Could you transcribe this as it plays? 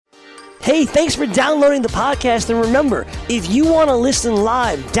Hey, thanks for downloading the podcast, and remember, if you want to listen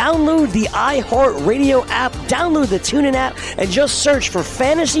live, download the iHeartRadio app, download the TuneIn app, and just search for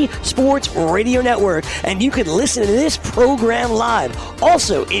Fantasy Sports Radio Network, and you can listen to this program live.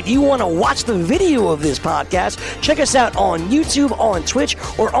 Also, if you want to watch the video of this podcast, check us out on YouTube, on Twitch,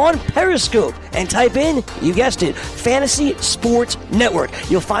 or on Periscope, and type in, you guessed it, Fantasy Sports Network.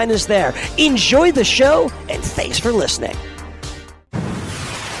 You'll find us there. Enjoy the show, and thanks for listening.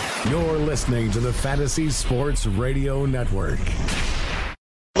 You're listening to the Fantasy Sports Radio Network.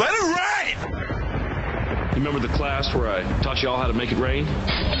 Let it rain! You remember the class where I taught y'all how to make it rain?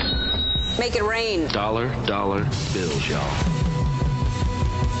 Make it rain. Dollar bills, y'all.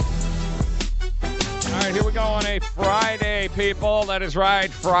 All right, here we go on a Friday, people. That is right,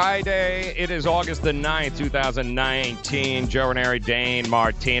 Friday. It is August the 9th, 2019. Joe Ranieri, Dane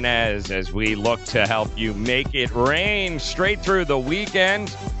Martinez, as we look to help you make it rain straight through the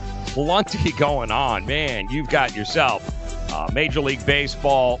weekend. Plenty going on. Man, you've got yourself a Major League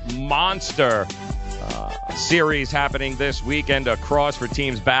Baseball monster series happening this weekend across for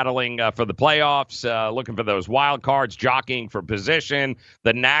teams battling for the playoffs, looking for those wild cards, jockeying for position.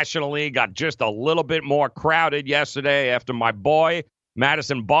 The National League got just a little bit more crowded yesterday after my boy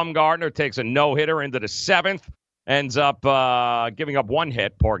Madison Bumgarner takes a no-hitter into the seventh, ends up giving up one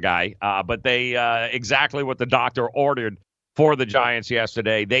hit, poor guy, but they exactly what the doctor ordered for the Giants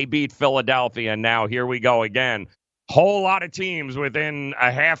yesterday. They beat Philadelphia, and now here we go again. Whole lot of teams within a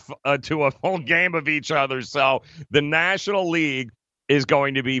half to a full game of each other. So the National League is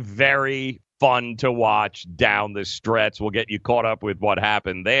going to be very fun to watch down the stretch. We'll get you caught up with what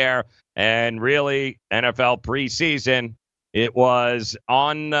happened there. And really, NFL preseason, it was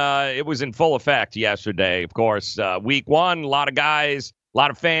in full effect yesterday. Of course, week one, a lot of guys, a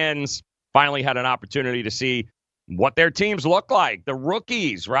lot of fans finally had an opportunity to see what their teams look like. The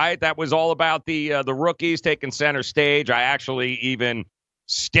rookies, right? That was all about the rookies taking center stage. I actually even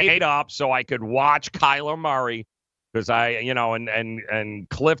stayed up so I could watch Kyler Murray because and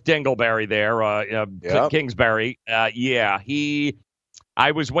Cliff Dingleberry there, Kingsbury. I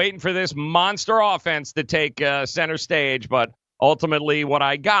was waiting for this monster offense to take center stage, but ultimately what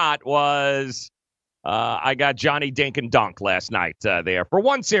I got was I got Johnny Dink and Dunk last night there for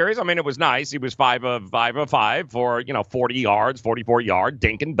one series. I mean, it was nice. He was 5 of 5 for 40 yards, 44 yard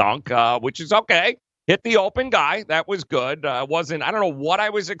Dink and Dunk, which is okay. Hit the open guy. That was good. I don't know what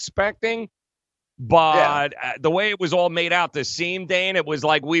I was expecting, but the way it was all made out to seem, Dane, it was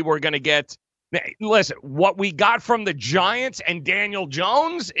like we were going to get. Listen, what we got from the Giants and Daniel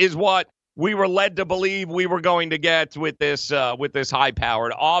Jones is what we were led to believe we were going to get with this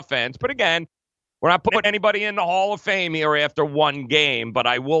high-powered offense. But again, we're not putting anybody in the Hall of Fame here after one game, but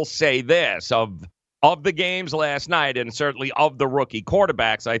I will say this. Of the games last night, and certainly of the rookie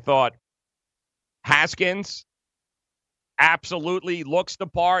quarterbacks, I thought Haskins absolutely looks the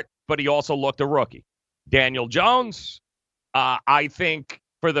part, but he also looked a rookie. Daniel Jones, I think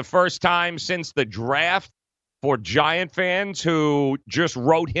for the first time since the draft, for Giant fans who just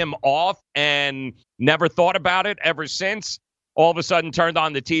wrote him off and never thought about it ever since, all of a sudden turned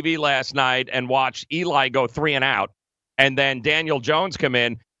on the TV last night and watched Eli go 3 and out, and then Daniel Jones come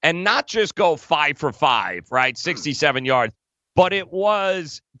in and not just go 5 for 5, right, 67 yards, but it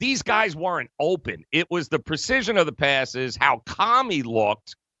was these guys weren't open. It was the precision of the passes, how calm he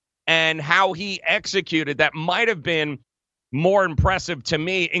looked, and how he executed that might have been more impressive to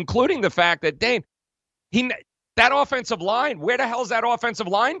me, including the fact that, Dane, that offensive line, where the hell's that offensive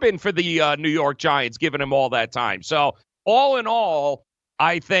line been for the New York Giants, giving him all that time? So all in all,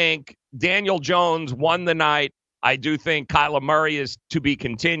 I think Daniel Jones won the night. I do think Kyler Murray is to be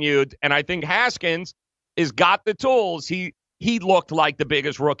continued, and I think Haskins has got the tools. He looked like the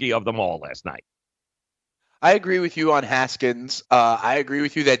biggest rookie of them all last night. I agree with you on Haskins. I agree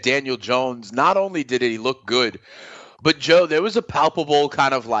with you that Daniel Jones, not only did he look good, but Joe, there was a palpable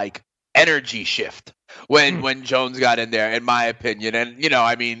kind of like energy shift when Jones got in there, in my opinion. And,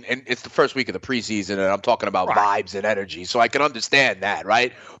 and it's the first week of the preseason, and I'm talking about vibes and energy, so I can understand that,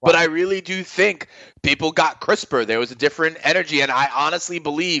 right? But I really do think people got crisper. There was a different energy, and I honestly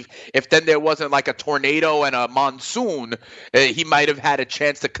believe if then there wasn't like a tornado and a monsoon, he might have had a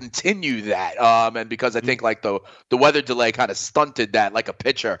chance to continue that. And because I think like the weather delay kind of stunted that, like a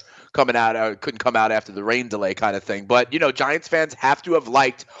pitcher coming out, couldn't come out after the rain delay kind of thing. But, Giants fans have to have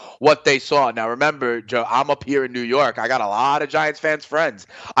liked what they saw. Now, remember, Joe, I'm up here in New York. I got a lot of Giants fans friends.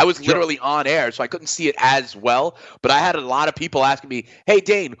 I was literally on air, so I couldn't see it as well. But I had a lot of people asking me, hey,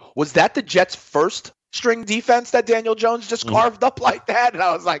 Dane, was that the Jets' first string defense that Daniel Jones just carved up like that? And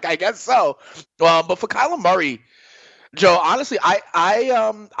I was like, I guess so. But for Kyler Murray, Joe, honestly,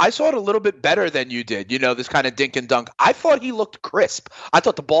 I saw it a little bit better than you did. You know, this kind of dink and dunk. I thought he looked crisp. I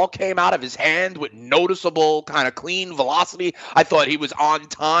thought the ball came out of his hand with noticeable kind of clean velocity. I thought he was on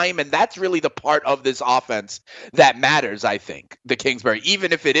time, and that's really the part of this offense that matters, I think, the Kingsbury,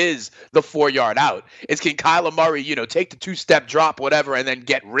 even if it is the 4-yard out. Is can Kyler Murray, take the 2-step drop, whatever, and then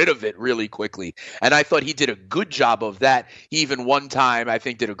get rid of it really quickly. And I thought he did a good job of that. He even one time, I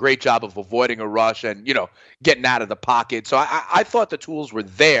think, did a great job of avoiding a rush and, getting out of the pocket. So I thought the tools were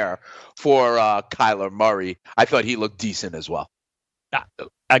there for Kyler Murray. I thought he looked decent as well.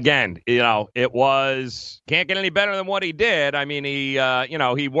 Again, it was can't get any better than what he did. I mean, he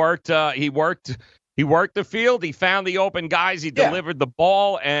worked the field. He found the open guys. He delivered the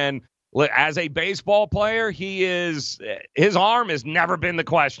ball. And as a baseball player, his arm has never been the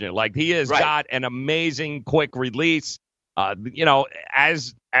question. Like, he has got an amazing quick release. As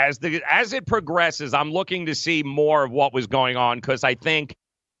it progresses, I'm looking to see more of what was going on, because I think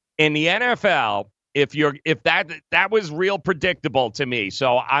in the NFL, if that was real predictable to me.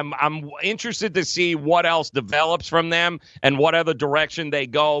 So I'm interested to see what else develops from them and what other direction they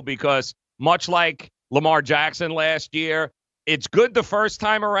go, because much like Lamar Jackson last year, it's good the first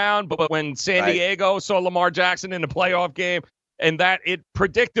time around, but when San Diego saw Lamar Jackson in the playoff game, and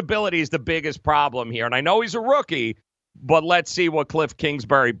predictability is the biggest problem here. And I know he's a rookie, but let's see what Cliff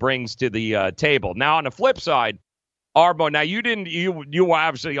Kingsbury brings to the table. Now, on the flip side, Arbo, now you were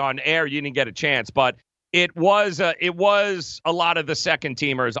obviously on air, you didn't get a chance, but it was a lot of the second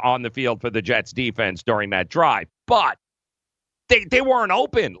teamers on the field for the Jets defense during that drive. But they weren't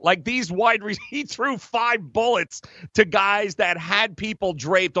open. Like, these he threw 5 bullets to guys that had people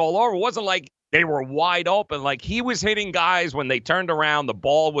draped all over. It wasn't like they were wide open. Like, he was hitting guys when they turned around, the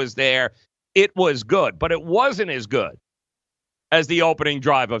ball was there. It was good, but it wasn't as good as the opening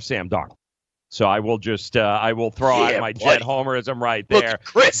drive of Sam Darnold. So I will just I will throw out my Jet homerism right there. Looked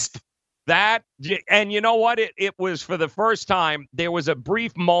crisp. And you know what? It was, for the first time, there was a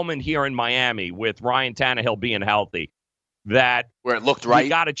brief moment here in Miami with Ryan Tannehill being healthy that where it looked right. We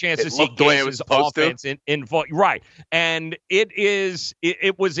got a chance to see Gase's offense in full. Right. And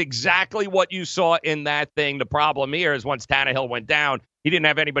it was exactly what you saw in that thing. The problem here is once Tannehill went down, he didn't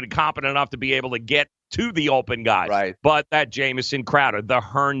have anybody competent enough to be able to get to the open guys. Right. But that Jamison Crowder, the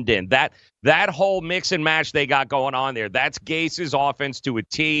Herndon, that whole mix and match they got going on there, that's Gase's offense to a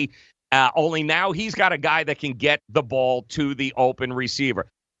T. Only now he's got a guy that can get the ball to the open receiver.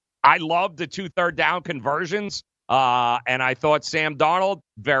 I love the 2 third-down conversions, and I thought Sam Darnold,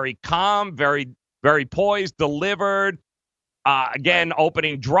 very calm, very, very poised, delivered. Again,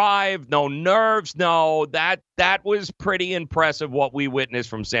 opening drive, no nerves, no. That was pretty impressive what we witnessed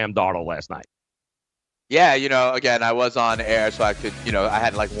from Sam Darnold last night. Yeah, again, I was on air, so I could, I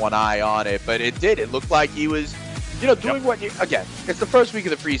had like one eye on it, but it looked like he was, doing again, it's the first week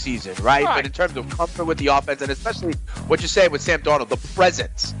of the preseason, right? But in terms of comfort with the offense, and especially what you're saying with Sam Darnold, the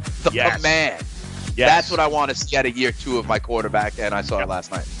presence, the command, that's what I want to see out of year 2 of my quarterback, and I saw it last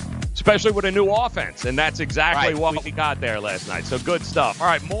night. Especially with a new offense, and that's exactly what we got there last night. So good stuff. All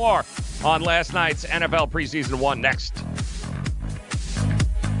right, more on last night's NFL Preseason 1 next.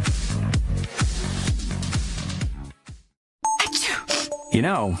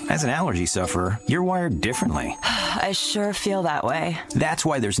 As an allergy sufferer, you're wired differently. I sure feel that way. That's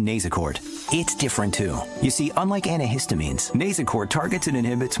why there's Nasacort. It's different, too. You see, unlike antihistamines, Nasacort targets and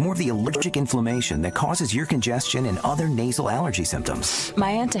inhibits more of the allergic inflammation that causes ear congestion and other nasal allergy symptoms.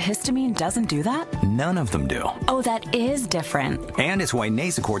 My antihistamine doesn't do that? None of them do. Oh, that is different. And it's why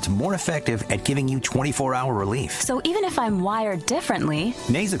Nasacort's more effective at giving you 24-hour relief. So even if I'm wired differently,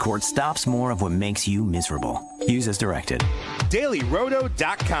 Nasacort stops more of what makes you miserable. Use as directed.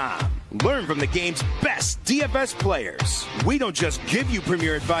 DailyRoto.com. Learn from the game's best DFS players. We don't just give you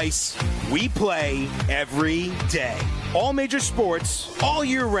premier advice, we play every day. All major sports, all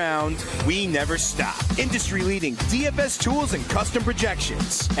year round, we never stop. Industry-leading DFS tools and custom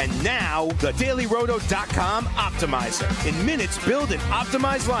projections. And now, the DailyRoto.com Optimizer. In minutes, build and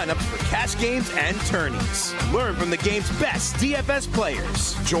optimize lineups for cash games and tourneys. Learn from the game's best DFS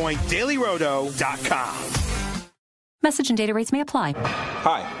players. Join DailyRoto.com. Message and data rates may apply.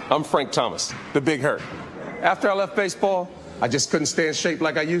 Hi, I'm Frank Thomas, the Big Hurt. After I left baseball, I just couldn't stay in shape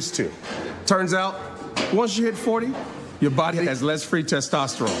like I used to. Turns out, once you hit 40, your body has less free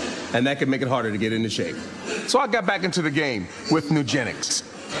testosterone, and that can make it harder to get into shape. So I got back into the game with Nugenics.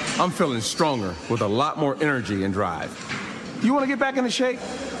 I'm feeling stronger with a lot more energy and drive. You want to get back into shape?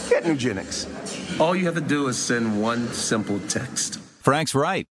 Get Nugenics. All you have to do is send one simple text. Frank's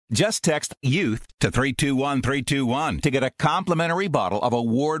right. Just text YOUTH to 321321 to get a complimentary bottle of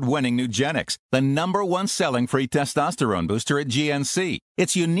award-winning Nugenix, the #1 selling free testosterone booster at GNC.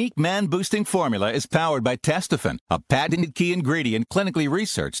 Its unique man-boosting formula is powered by Testofen, a patented key ingredient clinically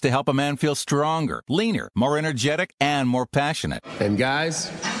researched to help a man feel stronger, leaner, more energetic, and more passionate. And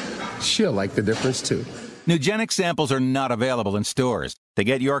guys, she'll like the difference too. Nugenix samples are not available in stores. To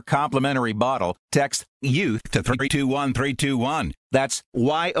get your complimentary bottle, text YOUTH to 321321. That's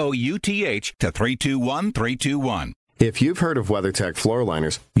YOUTH to 321321. If you've heard of WeatherTech floor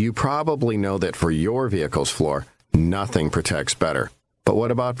liners, you probably know that for your vehicle's floor, nothing protects better. But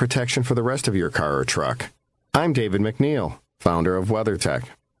what about protection for the rest of your car or truck? I'm David McNeil, founder of WeatherTech.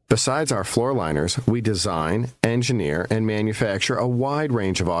 Besides our floor liners, we design, engineer, and manufacture a wide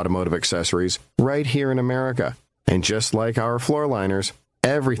range of automotive accessories right here in America. And just like our floor liners,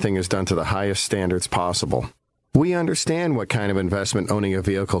 everything is done to the highest standards possible. We understand what kind of investment owning a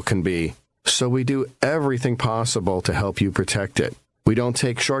vehicle can be, so we do everything possible to help you protect it. We don't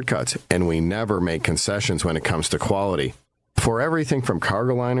take shortcuts, and we never make concessions when it comes to quality. For everything from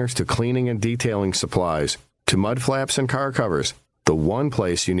cargo liners to cleaning and detailing supplies to mud flaps and car covers, the one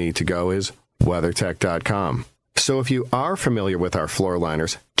place you need to go is WeatherTech.com. So if you are familiar with our floor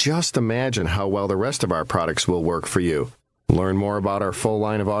liners, just imagine how well the rest of our products will work for you. Learn more about our full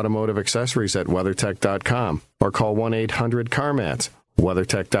line of automotive accessories at WeatherTech.com or call 1-800-CarMats.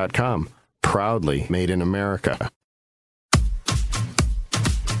 WeatherTech.com, proudly made in America.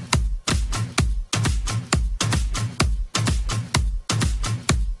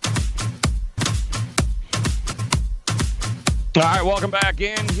 All right, welcome back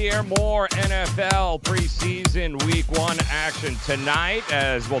in here. More NFL preseason Week 1 action tonight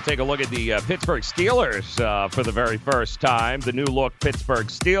as we'll take a look at the Pittsburgh Steelers for the very first time. The new-look Pittsburgh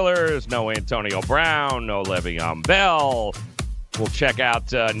Steelers, no Antonio Brown, no Le'Veon Bell. We'll check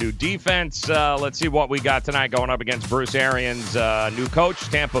out new defense. Let's see what we got tonight going up against Bruce Arians' new coach,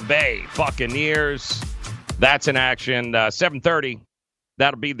 Tampa Bay Buccaneers. That's in action, 7:30.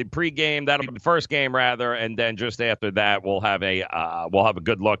 That'll be the pregame. That'll be the first game, rather, and then just after that, we'll have a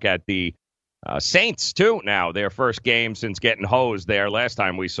good look at the Saints too. Now, their first game since getting hosed there last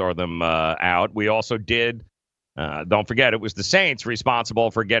time we saw them out. We also did. Don't forget, it was the Saints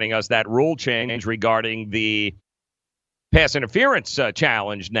responsible for getting us that rule change regarding the pass interference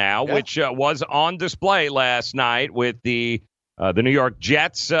challenge. Now, which was on display last night with the New York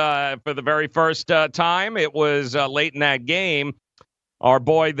Jets for the very first time. It was late in that game. Our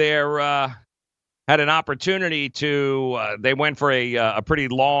boy there had an opportunity to they went for a pretty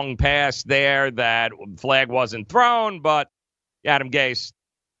long pass there. That flag wasn't thrown, but Adam Gase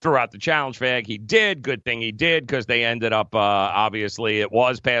threw out the challenge flag. He did. Good thing he did, because they ended up, obviously, it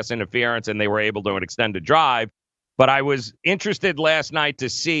was pass interference, and they were able to extend a drive. But I was interested last night to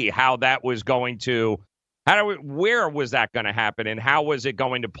see how that was going to where was that going to happen, and how was it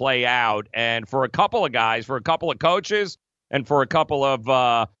going to play out? And for a couple of guys, for a couple of coaches, and for a couple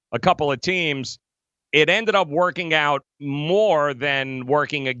of teams, it ended up working out more than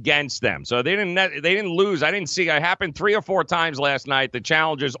working against them. So they didn't lose. I didn't see it happened 3 or 4 times last night. The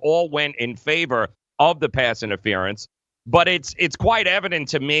challenges all went in favor of the pass interference. But it's quite evident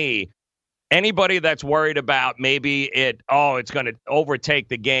to me, anybody that's worried about maybe it's going to overtake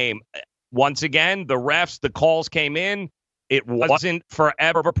the game. Once again, the refs, the calls came in. It wasn't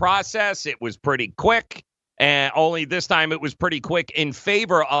forever of a process. It was pretty quick. And only this time it was pretty quick in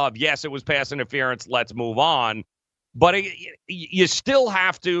favor of, yes, it was pass interference, let's move on. But you still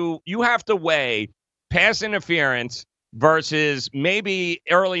have to weigh pass interference versus maybe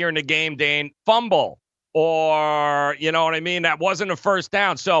earlier in the game, Dane, fumble, or, you know what I mean? That wasn't a first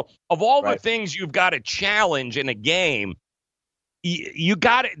down. So of all the things you've got to challenge in a game,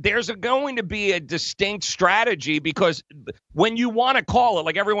 there's going to be a distinct strategy, because when you want to call it,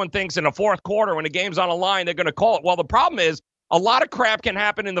 like everyone thinks in the fourth quarter when the game's on a line, they're going to call it. Well, the problem is a lot of crap can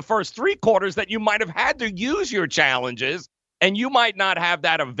happen in the first 3 quarters that you might have had to use your challenges, and you might not have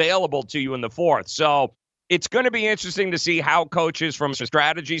that available to you in the fourth. So it's going to be interesting to see how coaches from a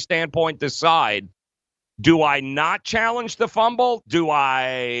strategy standpoint decide, do I not challenge the fumble? Do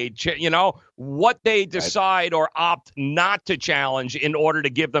I, what they decide or opt not to challenge in order to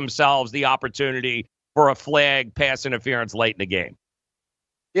give themselves the opportunity for a flag pass interference late in the game.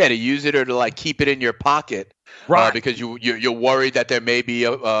 Yeah, to use it or to keep it in your pocket, right? Because you're worried that there may be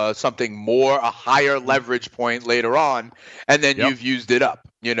something more, a higher leverage point later on, and then you've used it up.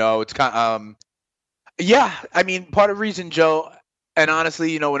 It's kind of, I mean, part of the reason, Joe. And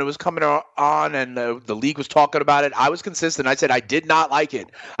honestly, when it was coming on and the league was talking about it, I was consistent. I said I did not like it.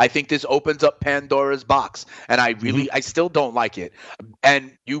 I think this opens up Pandora's box, and I still don't like it.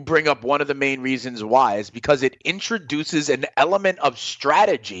 And you bring up one of the main reasons why is because it introduces an element of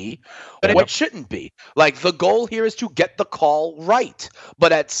strategy that it shouldn't be. Like, the goal here is to get the call right.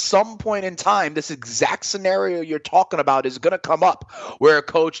 But at some point in time, this exact scenario you're talking about is going to come up where a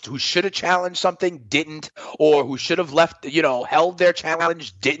coach who should have challenged something didn't, or who should have left, held their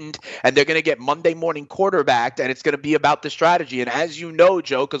challenge didn't, and they're going to get Monday morning quarterbacked, and it's going to be about the strategy. And as you know,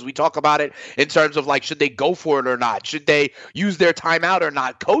 Joe, because we talk about it in terms of, like, should they go for it or not? Should they use their timeout or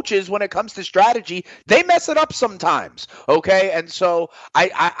not? Coaches, when it comes to strategy, they mess it up sometimes, okay? And so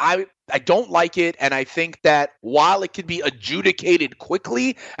I don't like it, and I think that while it could be adjudicated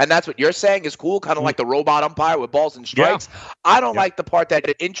quickly, and that's what you're saying is cool, kind of like the robot umpire with balls and strikes, I don't like the part that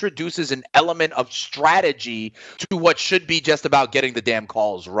it introduces an element of strategy to what should be just about getting the damn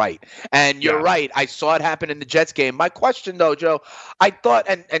calls right. And you're right. I saw it happen in the Jets game. My question, though, Joe, I thought,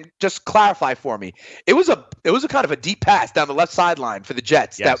 and just clarify for me, it was a kind of a deep pass down the left sideline for the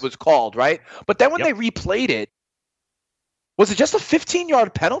Jets that was called, right? But then when they replayed it, was it just a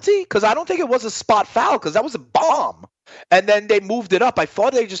 15-yard penalty? Because I don't think it was a spot foul, because that was a bomb. And then they moved it up. I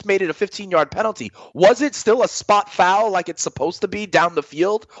thought they just made it a 15-yard penalty. Was it still a spot foul like it's supposed to be down the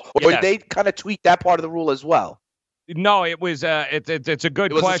field? Or did they kind of tweak that part of the rule as well? No, it was it's a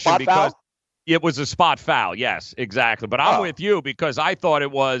good question because it was a spot foul. Yes, exactly. But I'm with you because I thought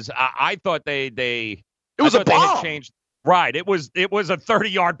it was I thought they it was a bomb. They had changed. Right. It was a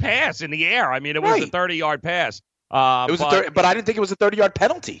 30-yard pass in the air. I mean, it was a 30-yard pass. It was but I didn't think it was a 30-yard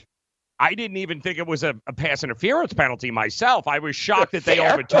penalty. I didn't even think it was a pass interference penalty myself. I was shocked that they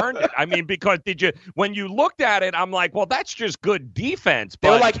overturned it. I mean, because when you looked at it, I'm like, well, that's just good defense. But,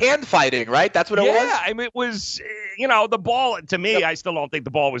 they were like hand fighting, right? That's what it was? Yeah, I mean, it was, the ball, to me, I still don't think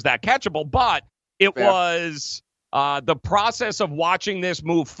the ball was that catchable, but it was the process of watching this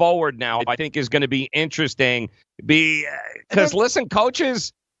move forward now, I think is going to be interesting. Because, listen,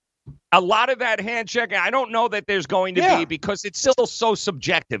 coaches, a lot of that hand checking, I don't know that there's going to be because it's still so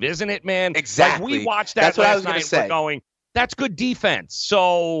subjective, isn't it, man? Exactly. Like we watched that last night. We're going, that's good defense.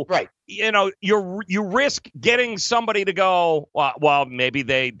 So, you risk getting somebody to go, well, maybe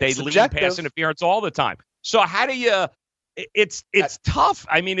they lead pass interference all the time. So how do you? It's tough.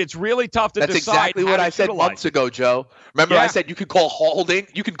 I mean, it's really tough to decide. That's exactly what I said months ago, Joe. Remember, I said you could call holding.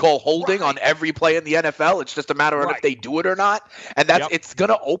 You can call holding on every play in the NFL. It's just a matter of if they do it or not. And it's going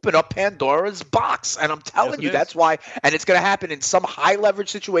to open up Pandora's box. And I'm telling you, that's why. And it's going to happen in some high leverage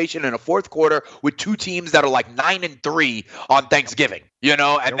situation in a fourth quarter with two teams that are like 9-3 on Thanksgiving.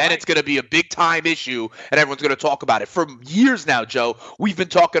 And then it's going to be a big time issue, and everyone's going to talk about it. For years now, Joe, we've been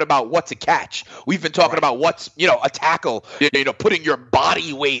talking about what's a catch. We've been talking about what's, a tackle, putting your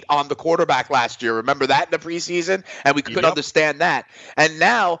body weight on the quarterback last year. Remember that in the preseason? And we couldn't understand that. And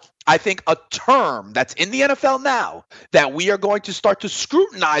now I think a term that's in the NFL now that we are going to start to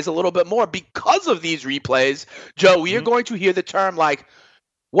scrutinize a little bit more because of these replays, Joe, we are going to hear the term like,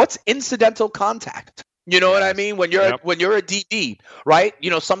 what's incidental contact? You know what I mean? When you're a DB, right?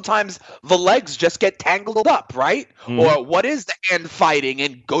 Sometimes the legs just get tangled up, right? Or what is the hand fighting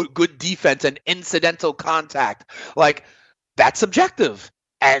and good defense and incidental contact? Like, that's subjective.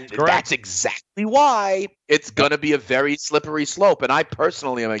 And that's exactly why it's going to be a very slippery slope. And I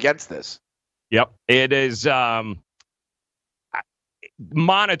personally am against this. Yep. It is.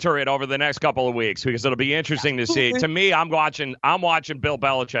 Monitor it over the next couple of weeks because it'll be interesting to see. To me, I'm watching Bill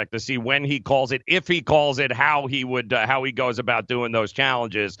Belichick to see when he calls it, if he calls it, how he goes about doing those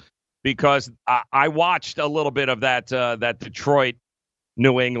challenges. Because I watched a little bit of that Detroit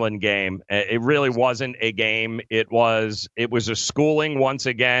New England game. It really wasn't a game. It was a schooling once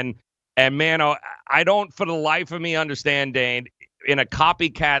again. And man, I don't for the life of me understand, Dane, in a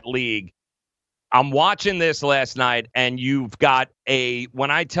copycat league. I'm watching this last night, and you've got when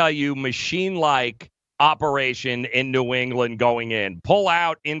I tell you, machine-like operation in New England going in. Pull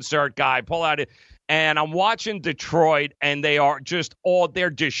out, insert guy, pull out it. And I'm watching Detroit, and they are they're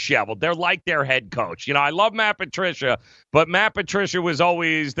disheveled. They're like their head coach. I love Matt Patricia, but Matt Patricia was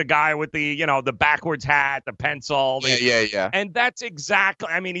always the guy with the, the backwards hat, the pencil. Yeah. And that's exactly,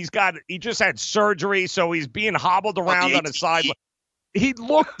 I mean, he just had surgery, so he's being hobbled around on the sideline. He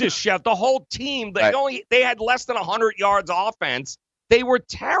looked disheveled. The whole team, they had less than 100 yards offense. They were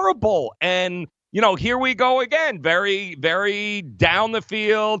terrible. And, here we go again. Very, very down the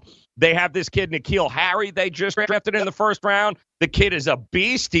field. They have this kid, N'Keal Harry, they just drafted in the first round. The kid is a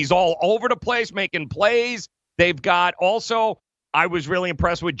beast. He's all over the place making plays. They've got also, I was really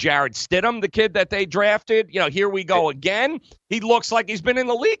impressed with Jarrett Stidham, the kid that they drafted. Here we go again. He looks like he's been in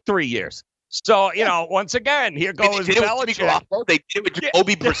the league 3 years. So, once again, here goes Belichick. They did it with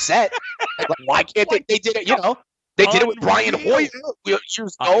Jacoby Brissett. Why can't they did it, They did it with Brian Hoyer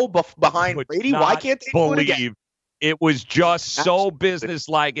years ago behind Brady. Why can't they do it again? It was just so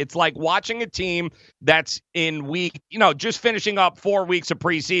businesslike. It's like watching a team that's in just finishing up 4 weeks of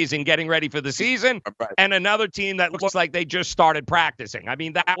preseason, getting ready for the season, and another team that looks like they just started practicing. I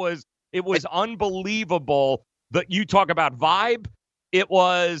mean, it was unbelievable that you talk about vibe. It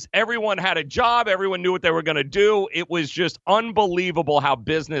was everyone had a job. Everyone knew what they were going to do. It was just unbelievable how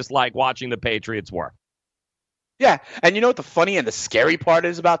businesslike watching the Patriots were. Yeah, and you know what the funny and the scary part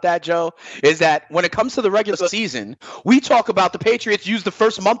is about that, Joe? Is that when it comes to the regular season, we talk about the Patriots use the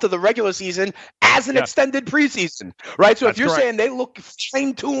first month of the regular season as an extended preseason, right? So if you're saying they look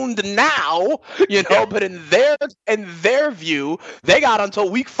fine-tuned now, but in their view, they got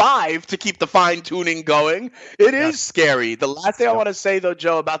until week 5 to keep the fine-tuning going. It is scary. The last thing I want to say, though,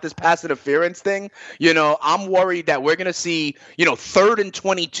 Joe, about this pass interference thing, I'm worried that we're going to see, 3rd and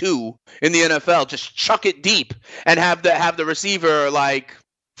 22 in the NFL, just chuck it deep and have the receiver like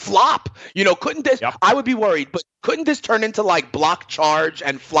flop. Couldn't this? I would be worried, but couldn't this turn into like block charge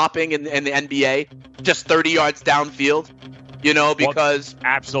and flopping in the NBA, just 30 yards downfield? Because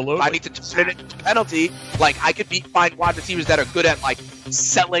absolutely, if I need to turn it into a penalty, like I could find wide receivers that are good at like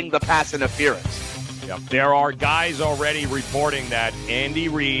selling the pass interference. Yep. There are guys already reporting that Andy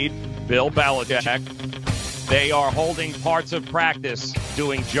Reid, Bill Belichick, they are holding parts of practice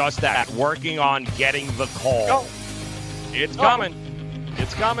doing just that, working on getting the call. It's coming.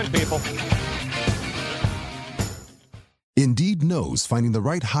 It's coming, people. Indeed knows finding the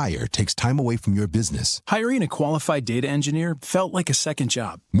right hire takes time away from your business. Hiring a qualified data engineer felt like a second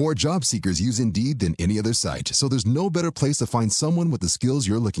job. More job seekers use Indeed than any other site, so there's no better place to find someone with the skills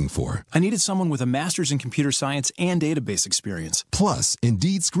you're looking for. I needed someone with a master's in computer science and database experience. Plus,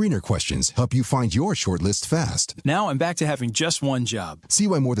 Indeed screener questions help you find your shortlist fast. Now I'm back to having just one job. See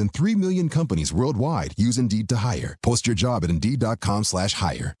why more than 3 million companies worldwide use Indeed to hire. Post your job at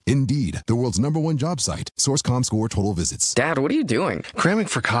Indeed.com/hire. Indeed, the world's #1 job site. Source.com score total visits. Dad, what are you doing? Cramming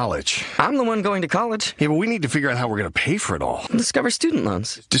for college. I'm the one going to college. Yeah, but we need to figure out how we're going to pay for it all. Discover Student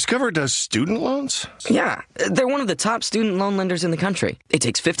Loans. Discover does student loans? Yeah, they're one of the top student loan lenders in the country. It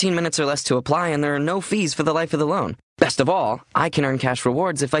takes 15 minutes or less to apply, and there are no fees for the life of the loan. Best of all, I can earn cash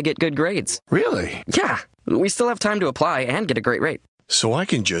rewards if I get good grades. Really? Yeah, we still have time to apply and get a great rate. So I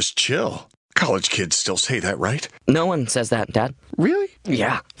can just chill. College kids still say that, right? No one says that, Dad. Really?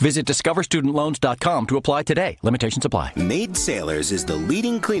 Yeah. Visit discoverstudentloans.com to apply today. Limitations apply. Maid Sailors is the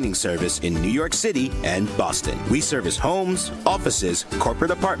leading cleaning service in New York City and Boston. We service homes, offices,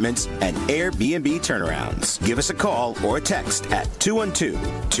 corporate apartments, and Airbnb turnarounds. Give us a call or a text at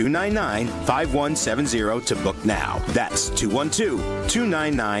 212-299-5170 to book now. That's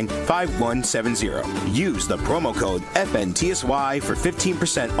 212-299-5170. Use the promo code FNTSY for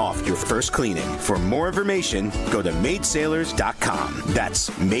 15% off your first cleaning. For more information, go to maidsailors.com. That's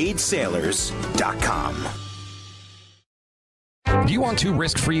maidsailors.com. Do you want 2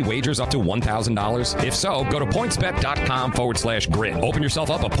 risk-free wagers up to $1,000? If so, go to pointsbet.com/grid. Open yourself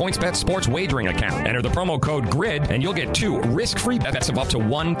up a PointsBet sports wagering account. Enter the promo code GRID, and you'll get 2 risk-free bets of up to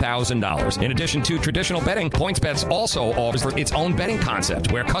 $1,000. In addition to traditional betting, PointsBet also offers its own betting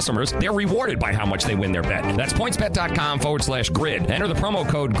concept, where customers, they're rewarded by how much they win their bet. That's pointsbet.com/grid. Enter the promo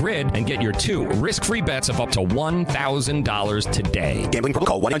code GRID and get your 2 risk-free bets of up to $1,000 today. Gambling problem?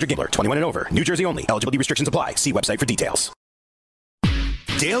 Call 1-800-GAMBLER. 21 and over. New Jersey only. Eligibility restrictions apply. See website for details.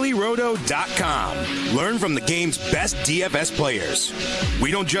 DailyRoto.com. Learn from the game's best DFS players. We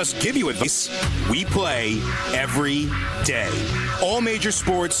don't just give you advice, we play every day. All major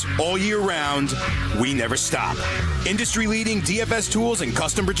sports, all year round, we never stop. Industry-leading DFS tools and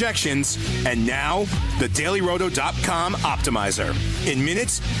custom projections, and now, the DailyRoto.com Optimizer. In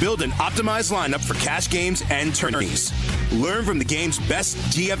minutes, build an optimized lineup for cash games and tourneys. Learn from the game's best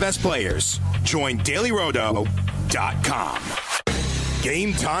DFS players. Join DailyRoto.com.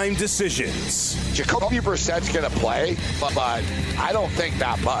 Game time decisions. Jacoby Brissett's going to play, but I don't think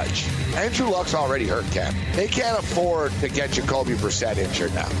that much. Andrew Luck's already hurt, Ken. They can't afford to get Jacoby Brissett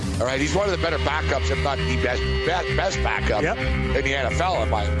injured now. All right, he's one of the better backups, if not the best backup in the NFL, in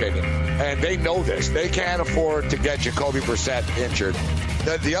my opinion. And they know this. They can't afford to get Jacoby Brissett injured.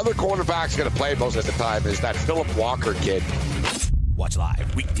 The other quarterback's going to play most of the time is that Philip Walker kid. Watch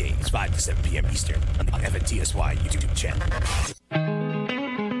live weekdays, 5 to 7 p.m. Eastern on the FNTSY YouTube channel.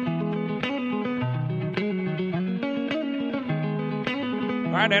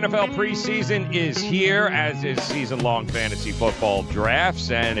 All right, NFL preseason is here, as is season-long fantasy football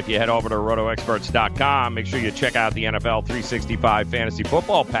drafts. And if you head over to rotoexperts.com, make sure you check out the NFL 365 fantasy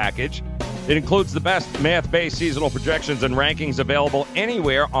football package. It includes the best math-based seasonal projections and rankings available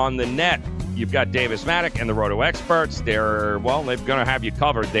anywhere on the net. you've got Davis Maddock and the Roto experts. They're going to have you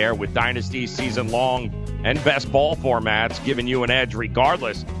covered there with Dynasty, season-long, and best ball formats, giving you an edge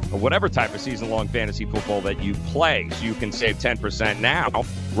regardless of whatever type of season-long fantasy football that you play. So you can save 10% now.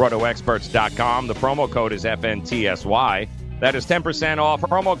 RotoExperts.com. The promo code is FNTSY. That is 10% off.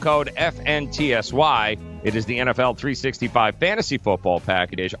 Promo code FNTSY. It is the NFL 365 fantasy football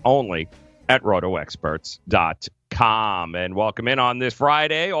package only at RotoExperts.com. And welcome in on this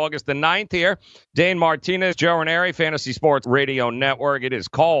Friday, August the 9th here. Dane Martinez, Joe Ranieri, Fantasy Sports Radio Network. It is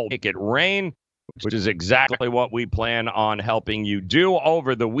called Make It Rain, which is exactly what we plan on helping you do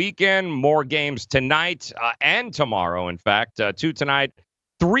over the weekend. More games tonight and tomorrow, in fact. 2 tonight,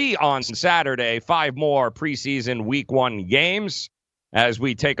 3 on Saturday, 5 more preseason Week 1 games. As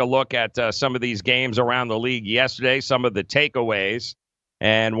we take a look at some of these games around the league yesterday, some of the takeaways.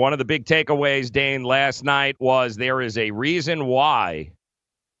 And one of the big takeaways, Dane, last night was there is a reason why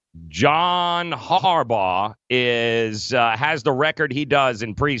John Harbaugh has the record he does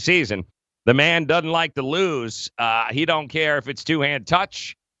in preseason. The man doesn't like to lose. He don't care if it's two-hand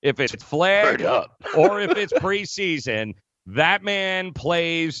touch, if it's flag, or if it's preseason. That man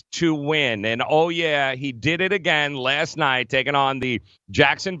plays to win. And, oh, yeah, he did it again last night, taking on the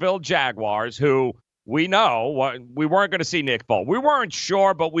Jacksonville Jaguars, who we know we weren't going to see Nick Foles. We weren't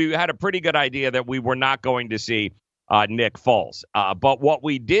sure, but we had a pretty good idea that we were not going to see Nick Foles. But what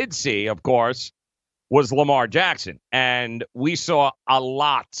we did see, of course, was Lamar Jackson. And we saw a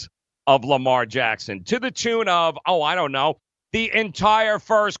lot of Lamar Jackson to the tune of, I don't know, the entire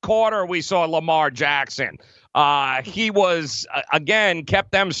first quarter we saw Lamar Jackson. He was, again,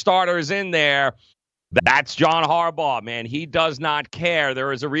 kept them starters in there. That's John Harbaugh, man. He does not care.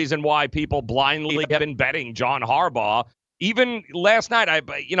 There is a reason why people blindly have been betting John Harbaugh. Even last night,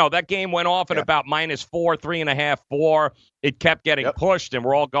 that game went off at about -4, 3.5, 4. It kept getting pushed, and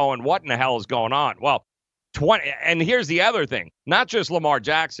we're all going, what in the hell is going on? Well, and here's the other thing. Not just Lamar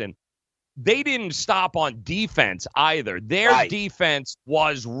Jackson. They didn't stop on defense either. Their defense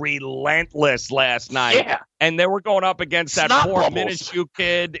was relentless last night. Yeah. And they were going up against that poor Minshew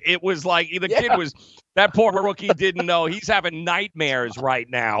kid. It was like kid was that poor rookie didn't know. He's having nightmares right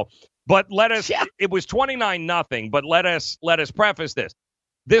now. But it was 29-0, but let us preface this.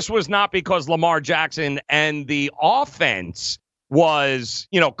 This was not because Lamar Jackson and the offense was,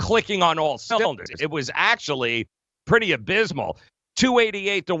 clicking on all cylinders. It was actually pretty abysmal.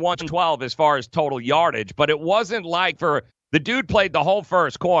 288 to 112 as far as total yardage, but it wasn't like the dude played the whole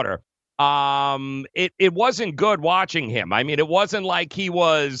first quarter. It wasn't good watching him. I mean, it wasn't like he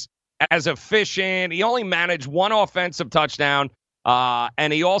was as efficient. He only managed 1 offensive touchdown,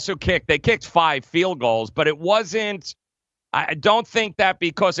 and he also they kicked 5 field goals, but it wasn't, I don't think that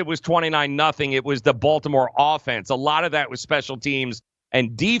because it was 29-0, it was the Baltimore offense. A lot of that was special teams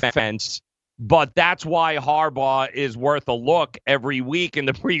and defense. But that's why Harbaugh is worth a look every week in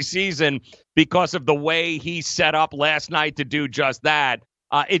the preseason because of the way he set up last night to do just that.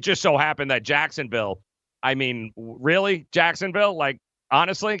 It just so happened that Jacksonville, really? Jacksonville?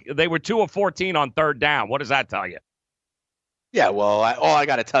 Honestly, they were 2 of 14 on third down. What does that tell you? Yeah, well, all I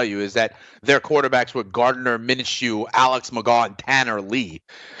got to tell you is that their quarterbacks were Gardner Minshew, Alex McGaw, and Tanner Lee.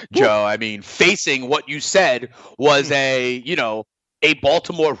 Joe, facing what you said was a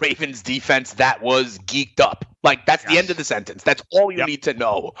Baltimore Ravens defense that was geeked up. That's the end of the sentence. That's all you need to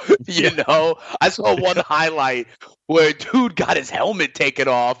know. I saw one highlight where a dude got his helmet taken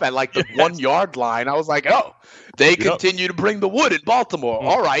off at the 1 yard line. I was like, oh, they continue to bring the wood in Baltimore.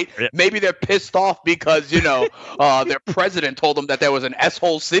 All right. Maybe they're pissed off because, their president told them that there was an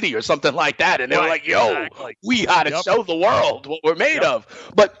S-hole city or something like that. And they were like, yo, we got to show the world what we're made of.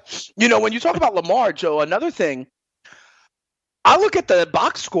 But, when you talk about Lamar, Joe, another thing, I look at the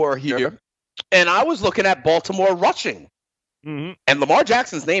box score here, and I was looking at Baltimore rushing. Mm-hmm. And Lamar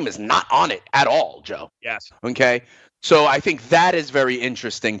Jackson's name is not on it at all, Joe. Yes. Okay? So I think that is very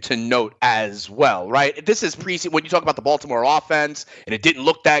interesting to note as well, right? This is preseason. When you talk about the Baltimore offense, and it didn't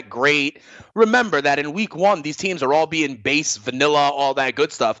look that great, remember that in week 1, these teams are all being base, vanilla, all that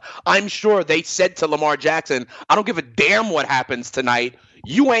good stuff. I'm sure they said to Lamar Jackson, I don't give a damn what happens tonight.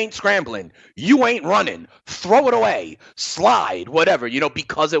 You ain't scrambling. You ain't running. Throw it away. Slide, whatever,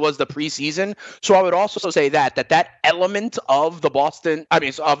 because it was the preseason. So I would also say that element of the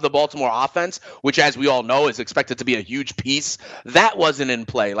Baltimore offense, which as we all know is expected to be a huge piece, that wasn't in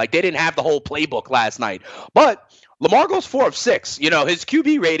play. They didn't have the whole playbook last night. But Lamar goes 4 of 6. His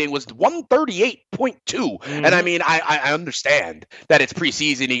QB rating was 138.2. Mm-hmm. And I understand that it's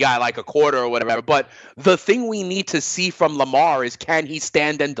preseason. He got a quarter or whatever. But the thing we need to see from Lamar is, can he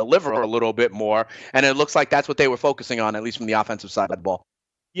stand and deliver a little bit more? And it looks like that's what they were focusing on, at least from the offensive side of the ball.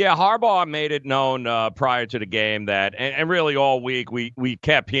 Yeah, Harbaugh made it known prior to the game that, and really all week, we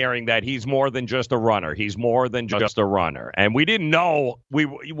kept hearing that he's more than just a runner. He's more than just a runner. And we didn't know.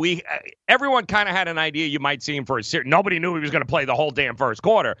 Everyone kind of had an idea you might see him for a series. Nobody knew he was going to play the whole damn first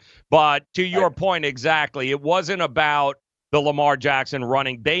quarter. But to your point exactly, it wasn't about the Lamar Jackson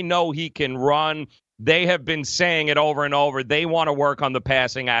running. They know he can run. They have been saying it over and over. They want to work on the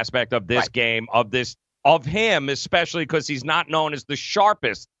passing aspect of this game, of him, especially because he's not known as the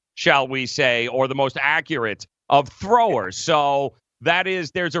sharpest, shall we say, or the most accurate of throwers. So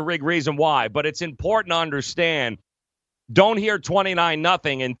there's a big reason why. But it's important to understand, don't hear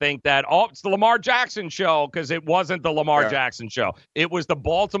 29-0 and think that, it's the Lamar Jackson show, because it wasn't the Lamar Jackson show. It was the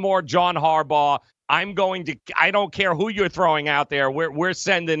Baltimore John Harbaugh. I don't care who you're throwing out there. We're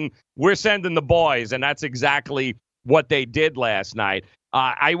sending the boys, and that's exactly what they did last night.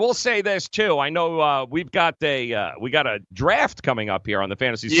 I will say this too. I know we got a draft coming up here on the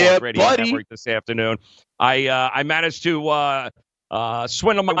Fantasy Sports Radio Network this afternoon. I managed to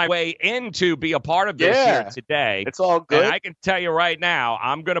swindle my way in to be a part of this here today. It's all good. And I can tell you right now,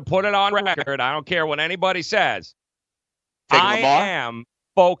 I'm going to put it on record. I don't care what anybody says. I am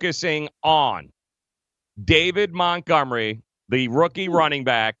focusing on David Montgomery, the rookie running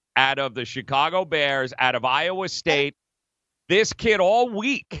back out of the Chicago Bears, out of Iowa State. This kid all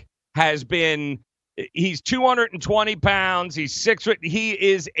week he's 220 pounds. He's 6 foot. He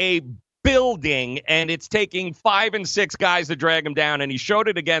is a building, and it's taking 5 and 6 guys to drag him down. And he showed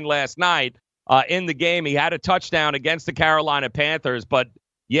it again last night in the game. He had a touchdown against the Carolina Panthers. But,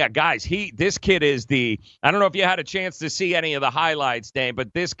 yeah, guys, this kid is I don't know if you had a chance to see any of the highlights, Dane,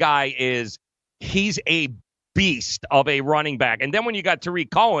 but this guy he's a beast of a running back. And then when you got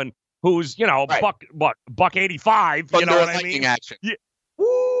Tariq Cohen, who's, buck 85, you know what I mean? Action. Yeah.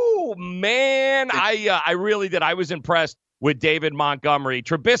 Ooh, man, I really did. I was impressed with David Montgomery.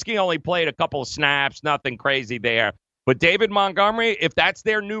 Trubisky only played a couple of snaps, nothing crazy there. But David Montgomery, if that's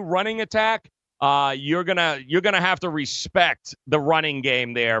their new running attack, you're gonna have to respect the running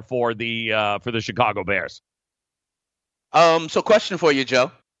game there for the Chicago Bears. So question for you,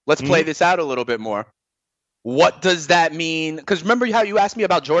 Joe. Let's play this out a little bit more. What does that mean? Because remember how you asked me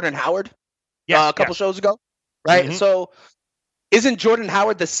about Jordan Howard a couple shows ago, right? Mm-hmm. So isn't Jordan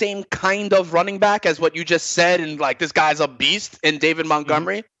Howard the same kind of running back as what you just said? And like, this guy's a beast in David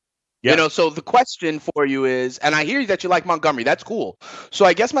Montgomery. Mm-hmm. So the question for you is, and I hear that you like Montgomery. That's cool. So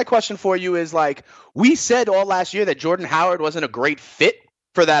I guess my question for you is, like, we said all last year that Jordan Howard wasn't a great fit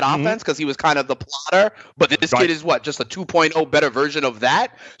for that offense because he was kind of the plotter, but this kid is just a 2.0 better version of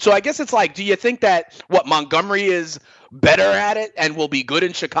that. So I guess it's like, do you think that Montgomery is better at it and will be good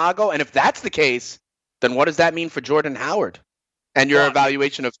in Chicago? And if that's the case, then what does that mean for Jordan Howard and your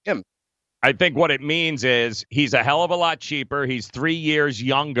evaluation of him? I think what it means is he's a hell of a lot cheaper. He's 3 years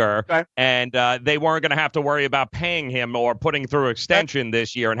younger, and they weren't going to have to worry about paying him or putting through extension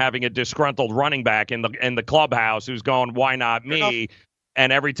this year and having a disgruntled running back in the clubhouse who's going, why not me?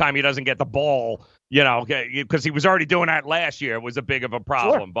 And every time he doesn't get the ball, because he was already doing that last year, it was a big of a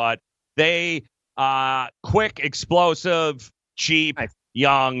problem. Sure. But they, quick, explosive, cheap,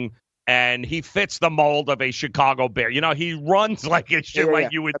 young, and he fits the mold of a Chicago Bear. He runs like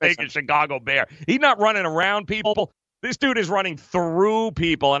you would think a Chicago Bear. He's not running around people. This dude is running through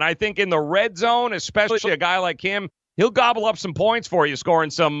people. And I think in the red zone, especially a guy like him, he'll gobble up some points for you, scoring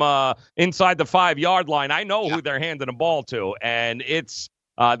some inside the 5-yard line. I know who they're handing the ball to, and it's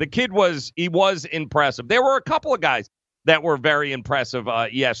the kid was impressive. There were a couple of guys that were very impressive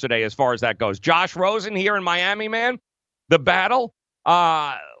yesterday as far as that goes. Josh Rosen here in Miami, man, the battle.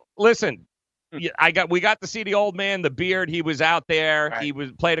 Listen, we got to see the old man, the beard. He was out there. Right. He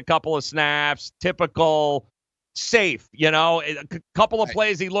played a couple of snaps, typical. Safe, a couple of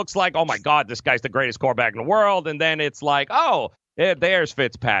plays he looks like, oh my God, this guy's the greatest quarterback in the world, and then it's like, there's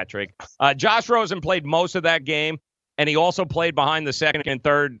Fitzpatrick. Josh Rosen played most of that game, and he also played behind the second and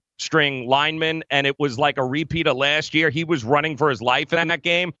third string linemen, and it was like a repeat of last year. He was running for his life in that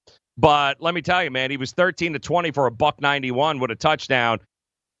game, but let me tell you, man, he was 13-20 for a $191 with a touchdown.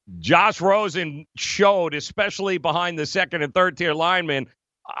 Josh Rosen showed, especially behind the second and third tier linemen,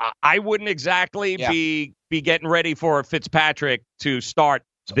 I wouldn't exactly be getting ready for Fitzpatrick to start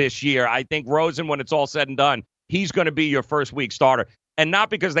this year. I think Rosen, when it's all said and done, he's going to be your first week starter. And not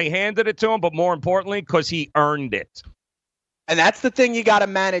because they handed it to him, but more importantly, because he earned it. And that's the thing you got to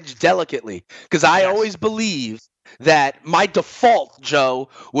manage delicately. Because I always believe that my default, Joe,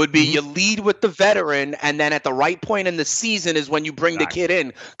 would be you lead with the veteran, and then at the right point in the season is when you bring the kid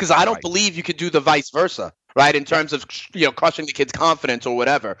in. Because I don't believe you could do the vice versa. Right, in terms of crushing the kid's confidence or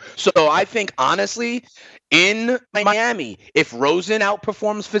whatever. So I think honestly, In Miami, if Rosen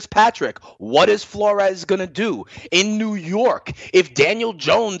outperforms Fitzpatrick, what is Flores going to do? In New York, if Daniel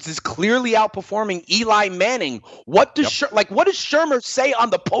Jones is clearly outperforming Eli Manning, what does what does Shermer say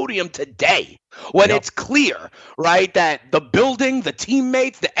on the podium today when it's clear, right, that the building, the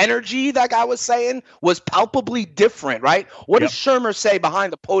teammates, the energy, that guy was saying, was palpably different, right? What does Shermer say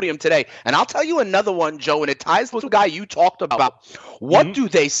behind the podium today? And I'll tell you another one, Joe, and it ties with the guy you talked about. What do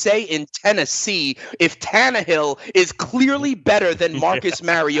they say in Tennessee if Tannehill is clearly better than Marcus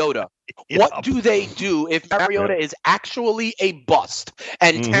Mariota? What do they do if Mariota is actually a bust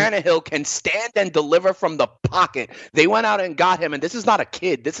and Tannehill can stand and deliver from the pocket? They went out and got him, and this is not a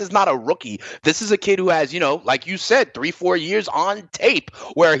kid. This is not a rookie. This is a kid who has, like you said, 3-4 years on tape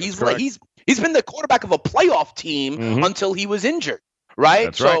where he's been the quarterback of a playoff team until he was injured. Right?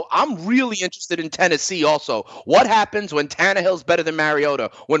 That's right. I'm really interested in Tennessee also. What happens when Tannehill's better than Mariota,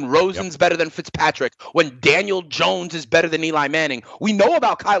 when Rosen's better than Fitzpatrick, when Daniel Jones is better than Eli Manning? We know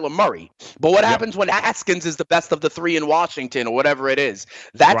about Kyler Murray, but what happens when Haskins is the best of the three in Washington or whatever it is?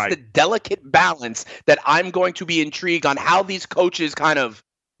 That's the delicate balance that I'm going to be intrigued on how these coaches kind of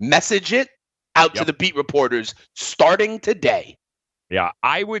message it out to the beat reporters starting today. Yeah,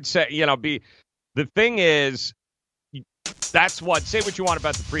 I would say, the thing is, that's what, say what you want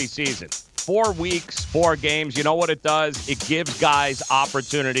about the preseason. 4 weeks, 4 games, you know what it does? It gives guys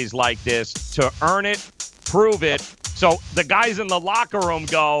opportunities like this to earn it, prove it. So the guys in the locker room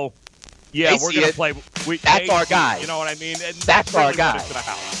go, yeah, we're going to play. That's our guy. You know what I mean? And that's our guy.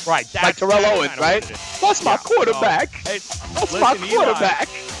 Right. That's like Terrell Owens, right? That's my quarterback. That's my quarterback.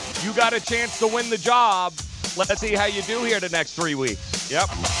 Eli, you got a chance to win the job. Let's see how you do here the next 3 weeks. Yep.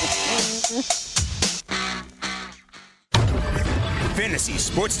 Fantasy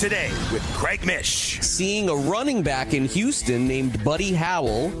Sports Today with Craig Mish. Seeing a running back in Houston named Buddy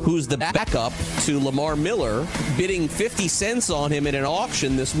Howell, who's the backup to Lamar Miller, bidding 50 cents on him in an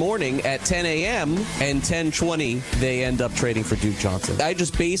auction this morning at 10 a.m. and 10:20, they end up trading for Duke Johnson. I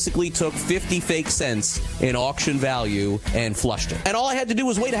just basically took 50 fake cents in auction value and flushed it. And all I had to do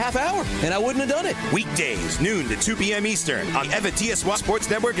was wait a half hour, and I wouldn't have done it. Weekdays, noon to 2 p.m. Eastern on FNTSY Sports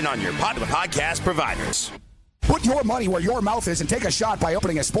Network and on your podcast providers. Put your money where your mouth is and take a shot by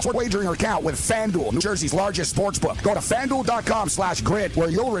opening a sports wagering account with FanDuel, New Jersey's largest sportsbook. Go to FanDuel.com/grid where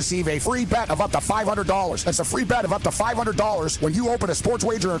you'll receive a free bet of up to $500. That's a free bet of up to $500 when you open a sports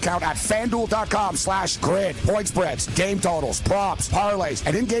wagering account at FanDuel.com/grid. Point spreads, game totals, props, parlays,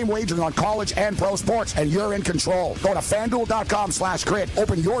 and in-game wagering on college and pro sports, and you're in control. Go to FanDuel.com/grid.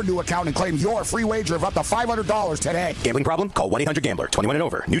 Open your new account and claim your free wager of up to $500 today. Gambling problem? Call 1-800-GAMBLER. 21 and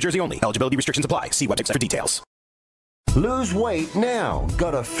over. New Jersey only. Eligibility restrictions apply. See website for details. Lose weight now.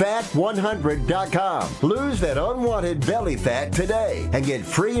 Go to fat100.com. Lose that unwanted belly fat today and get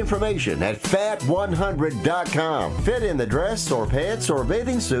free information at fat100.com. Fit in the dress or pants or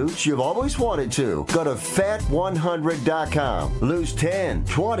bathing suits you've always wanted to. Go to fat100.com. Lose 10,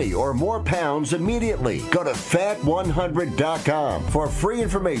 20, or more pounds immediately. Go to fat100.com. For free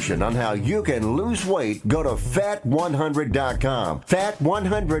information on how you can lose weight, go to fat100.com.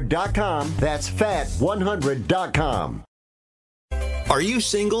 Fat100.com. That's fat100.com. Are you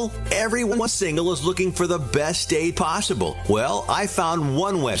single? Everyone single is looking for the best date possible. Well, I found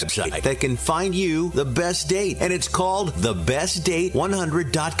one website that can find you the best date, and it's called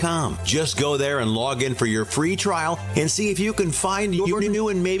thebestdate100.com. Just go there and log in for your free trial and see if you can find your new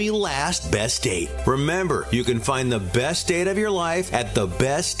and maybe last best date. Remember, you can find the best date of your life at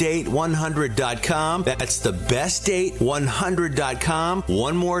thebestdate100.com. That's thebestdate100.com.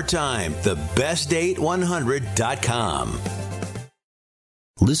 One more time, thebestdate100.com.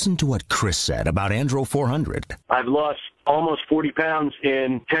 Listen to what Chris said about Andro 400. I've lost almost 40 pounds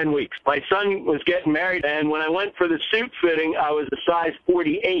in 10 weeks. My son was getting married, and when I went for the suit fitting, I was a size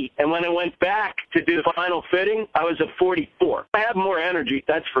 48. And when I went back to do the final fitting, I was a 44. I have more energy,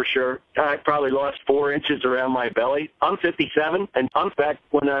 that's for sure. I probably lost 4 inches around my belly. I'm 57, and I'm back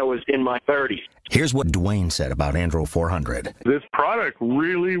when I was in my 30s. Here's what Dwayne said about Andro 400. This product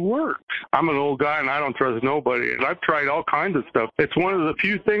really works. I'm an old guy, and I don't trust nobody. And I've tried all kinds of stuff. It's one of the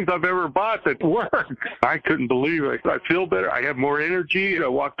few things I've ever bought that works. I couldn't believe it. I feel better. I have more energy. I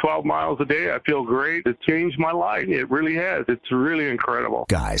walk 12 miles a day. I feel great. It's changed my life. It really has. It's really incredible.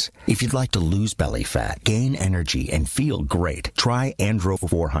 Guys, if you'd like to lose belly fat, gain energy, and feel great, try Andro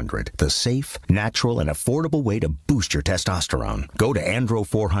 400, the safe, natural, and affordable way to boost your testosterone. Go to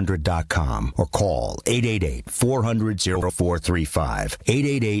andro400.com or call 888-400-0435.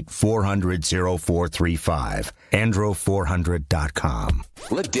 888-400 800-400-0435. Andro400.com.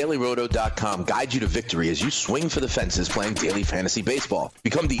 Let DailyRoto.com guide you to victory as you swing for the fences playing daily fantasy baseball.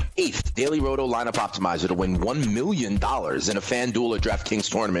 Become the 8th Daily Roto lineup optimizer to win $1 million in a FanDuel or DraftKings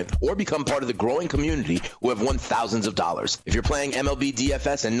tournament, or become part of the growing community who have won thousands of dollars. If you're playing MLB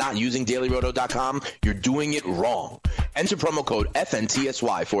DFS and not using DailyRoto.com, you're doing it wrong. Enter promo code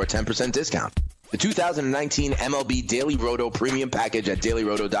FNTSY for a 10% discount. The 2019 MLB Daily Roto Premium Package at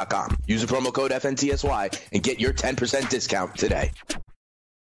DailyRoto.com. Use the promo code FNTSY and get your 10% discount today.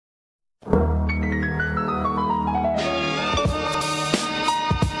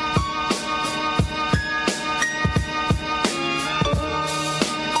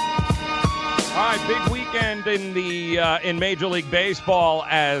 All right, big weekend in Major League Baseball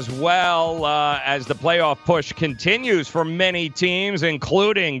as well, as the playoff push continues for many teams,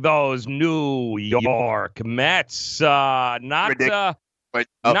 including those New York Mets. Not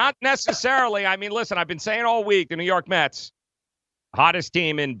necessarily. I mean, listen, I've been saying all week the New York Mets, hottest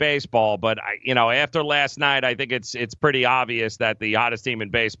team in baseball, but after last night, I think it's pretty obvious that the hottest team in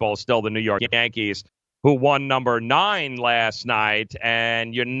baseball is still the New York Yankees, who won number 9 last night.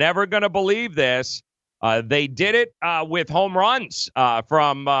 And you're never going to believe this. They did it with home runs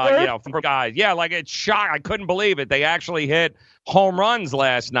from guys. Yeah, like it's shock. I couldn't believe it. They actually hit home runs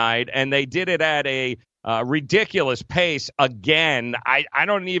last night, and they did it at a ridiculous pace again. I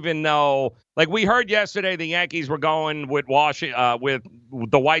don't even know. Like we heard yesterday, the Yankees were going with with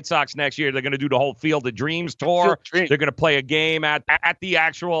the White Sox next year. They're going to do the whole Field of Dreams tour. They're going to play a game at the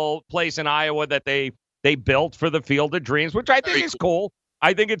actual place in Iowa that they built for the Field of Dreams, which I think is cool.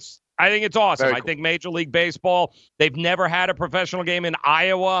 I think it's awesome. Cool. I think Major League Baseball, they've never had a professional game in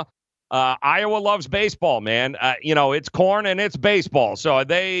Iowa. Iowa loves baseball, man. It's corn and it's baseball. So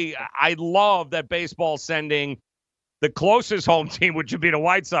I love that baseball sending the closest home team, which would be the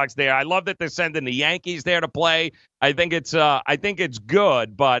White Sox, there. I love that they're sending the Yankees there to play. I think it's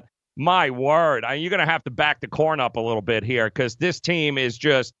good, but my word, you're going to have to back the corn up a little bit here, because this team is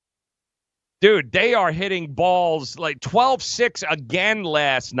just, dude, they are hitting balls like 12-6 again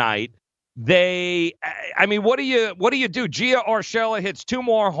last night. What do you do? Gia Urshela hits 2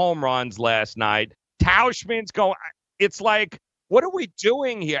 more home runs last night. Tauchman's going. It's like, what are we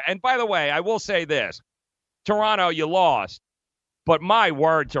doing here? And by the way, I will say this. Toronto, you lost. But my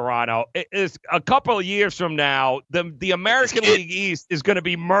word, Toronto, it is a couple of years from now, the American League East is going to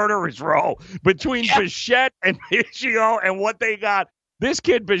be murderer's row between Bichette and Biggio and what they got. This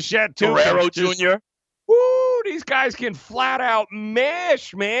kid Bichette, too. Guerrero Jr. Woo, these guys can flat out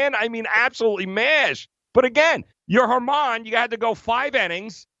mash, man. I mean, absolutely mash. But again, you're Herman. You had to go 5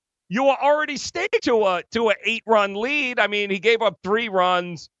 innings. You were already staked to a 8-run lead. I mean, he gave up 3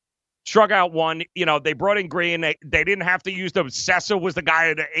 runs, struck out 1. They brought in Green. They didn't have to use them. Sessa was the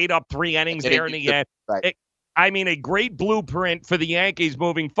guy that ate up 3 innings there in the end. Right. A great blueprint for the Yankees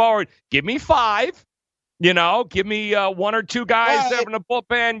moving forward. Give me 5. Give me 1 or 2 guys there in the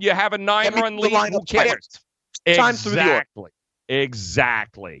bullpen. You have a 9-run lead. Who cares?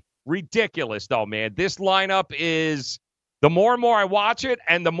 Exactly. Ridiculous, though, man. This lineup is, the more and more I watch it,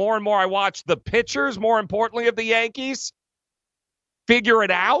 and the more and more I watch the pitchers, more importantly, of the Yankees, figure it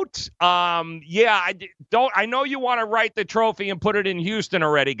out. I know you want to write the trophy and put it in Houston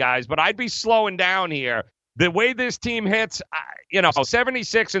already, guys, but I'd be slowing down here. The way this team hits,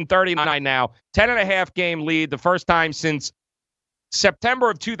 76-39 now, 10.5 game lead, the first time since September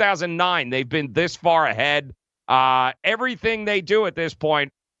of 2009 they've been this far ahead. Everything they do at this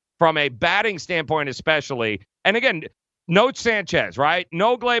point, from a batting standpoint especially, and again, no Sanchez, right?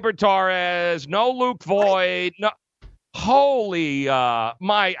 No Gleyber Torres, no Luke Voigt, no. Holy, I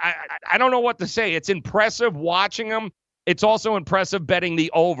don't know what to say. It's impressive watching them. It's also impressive betting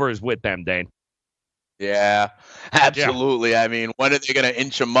the overs with them, Dane. Yeah, absolutely. Yeah. I mean, when are they going to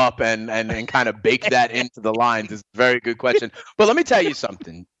inch them up and kind of bake that into the lines is a very good question. But let me tell you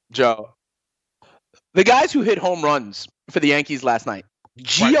something, Joe. The guys who hit home runs for the Yankees last night,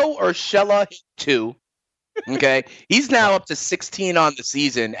 Gio Urshela hit 2. Okay. He's now up to 16 on the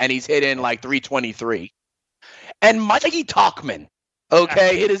season, and he's hitting like 323. And Mikey Tauchman,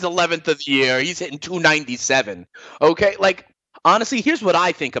 hit his 11th of the year. He's hitting 297. Okay. Honestly, here's what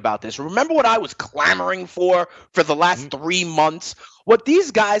I think about this. Remember what I was clamoring for the last 3 months? What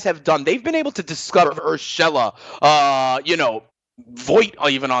these guys have done, they've been able to discover Urshela, Voit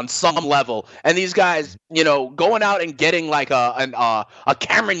even on some level, and these guys, going out and getting like a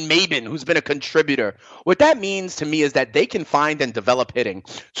Cameron Maben who's been a contributor. What that means to me is that they can find and develop hitting.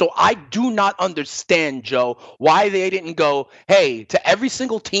 So I do not understand, Joe, why they didn't go, hey, to every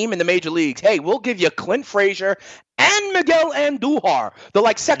single team in the major leagues, hey, we'll give you Clint Frazier and Miguel Andujar. They're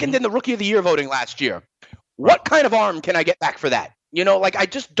like second in the Rookie of the Year voting last year. What kind of arm can I get back for that? I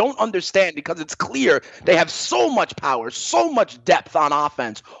just don't understand, because it's clear they have so much power, so much depth on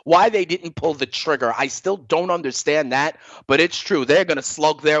offense, why they didn't pull the trigger. I still don't understand that, but it's true. They're going to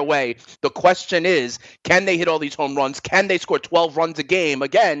slug their way. The question is, can they hit all these home runs? Can they score 12 runs a game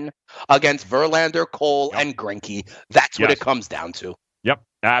again against Verlander, Cole, and Greinke? That's what it comes down to. Yep,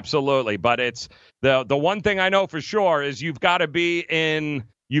 absolutely. But it's the one thing I know for sure is you've got to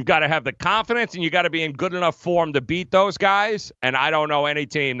have the confidence, and you got to be in good enough form to beat those guys. And I don't know any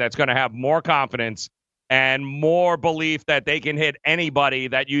team that's going to have more confidence and more belief that they can hit anybody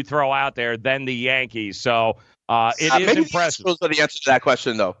that you throw out there than the Yankees. So it is impressive. Those are the answer to that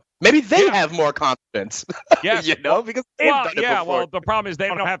question, though. Maybe they have more confidence. Yes. Because they've done it before. Well, the problem is they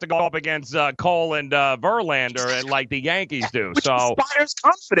don't have to go up against Cole and Verlander like the Yankees do. Which inspires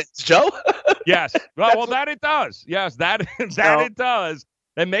confidence, Joe. Yes. Well, that it does. Yes, that it does.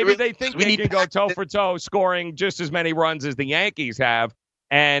 And maybe they think they can go toe for toe, scoring just as many runs as the Yankees have.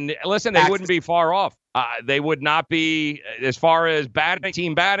 And listen, they wouldn't be far off. They would not be, as far as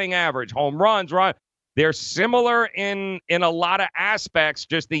team batting average, home runs, they're similar in a lot of aspects.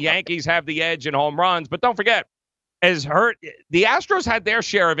 Just the Yankees have the edge in home runs. But don't forget, the Astros had their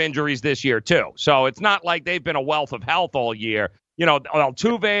share of injuries this year too. So it's not like they've been a wealth of health all year.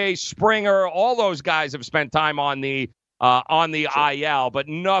 Altuve, Springer, all those guys have spent time on the IL, but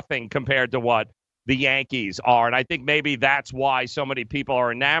nothing compared to what the Yankees are. And I think maybe that's why so many people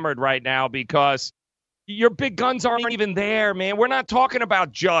are enamored right now, because your big guns aren't even there, man. We're not talking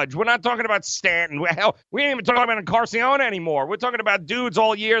about Judge. We're not talking about Stanton. Hell, we ain't even talking about Encarnacion anymore. We're talking about dudes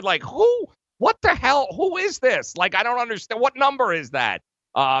all year like, who? What the hell? Who is this? Like, I don't understand. What number is that?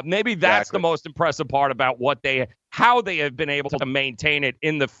 Maybe that's the most impressive part about how they have been able to maintain it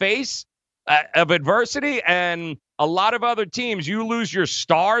in the face of adversity. And a lot of other teams, you lose your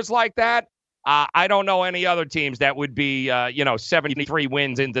stars like that. I don't know any other teams that would be, 73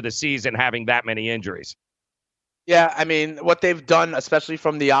 wins into the season having that many injuries. Yeah, I mean, what they've done, especially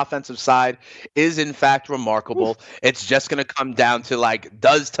from the offensive side, is in fact remarkable. It's just going to come down to,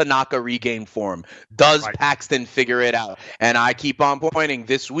 does Tanaka regain form? Does Paxton figure it out? And I keep on pointing,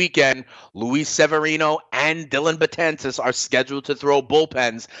 this weekend, Luis Severino and Dylan Betances are scheduled to throw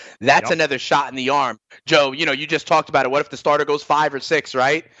bullpens. That's another shot in the arm. Joe, you just talked about it. What if the starter goes 5 or 6,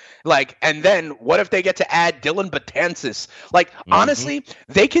 right? And then what if they get to add Dylan Betances? Honestly,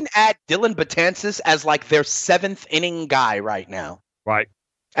 they can add Dylan Betances as their 7th inning guy right now. Right.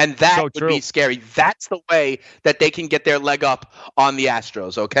 And that would be scary. That's the way that they can get their leg up on the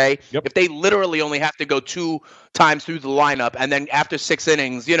Astros, okay? Yep. If they literally only have to go 2 times through the lineup, and then after 6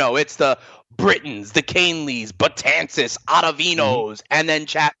 innings, it's the Brittons, the Caneleys, Betances, Ottavinos, and then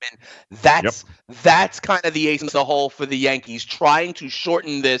Chapman. That's kind of the ace in the hole for the Yankees, trying to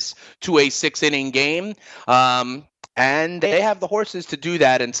shorten this to a 6-inning game. And they have the horses to do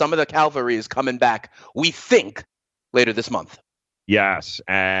that, and some of the cavalry is coming back, we think, later this month. Yes,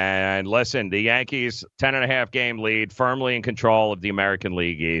 and listen, the Yankees, 10.5-game lead, firmly in control of the American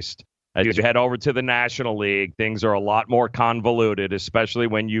League East. As you head over to the National League, things are a lot more convoluted, especially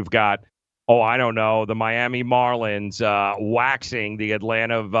when you've got, the Miami Marlins waxing the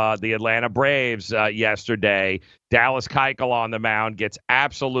Atlanta Braves yesterday. Dallas Keuchel on the mound gets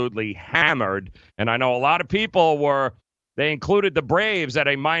absolutely hammered, and I know a lot of people they included the Braves at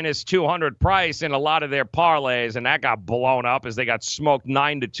a minus 200 price in a lot of their parlays, and that got blown up as they got smoked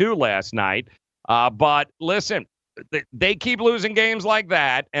 9-2 last night. But listen, they keep losing games like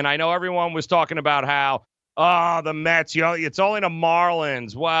that, and I know everyone was talking about how, the Mets, it's only the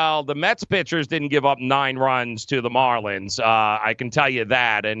Marlins. Well, the Mets pitchers didn't give up 9 runs to the Marlins. I can tell you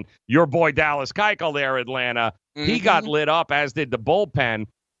that. And your boy Dallas Keuchel there, Atlanta, he got lit up, as did the bullpen.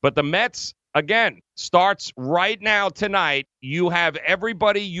 But the Mets, again, starts right now tonight. You have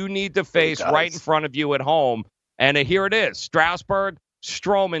everybody you need to face right in front of you at home. And here it is, Strasburg,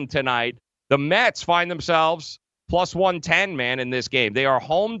 Stroman tonight. The Mets find themselves plus 110, man, in this game. They are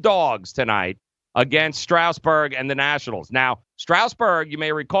home dogs tonight against Strasburg and the Nationals. Now, Strasburg, you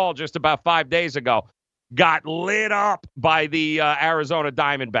may recall, just about 5 days ago, got lit up by the Arizona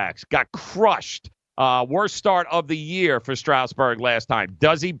Diamondbacks, got crushed. Worst start of the year for Strasburg last time.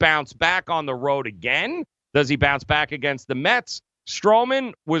 Does he bounce back on the road again? Does he bounce back against the Mets?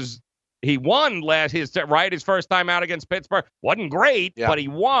 Stroman was He won his first time out against Pittsburgh. Wasn't great, but he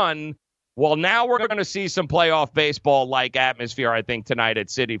won. Well, now we're going to see some playoff baseball-like atmosphere, I think, tonight at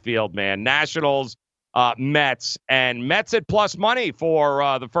Citi Field, man. Nationals, Mets, and Mets at plus money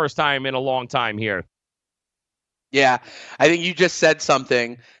for the first time in a long time here. Yeah, I think you just said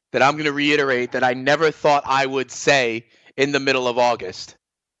something that I'm going to reiterate that I never thought I would say in the middle of August.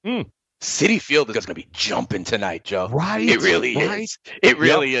 Citi Field is going to be jumping tonight, Joe. Right. It really is. It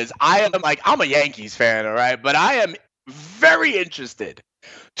really is. I'm a Yankees fan, all right? But I am very interested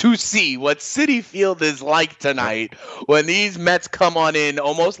to see what Citi Field is like tonight when these Mets come on in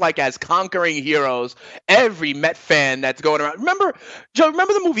almost like as conquering heroes. Every Met fan that's going around. Remember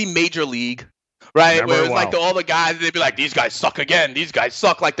the movie Major League? Right? Where it was like all the guys, they'd be like, these guys suck again. These guys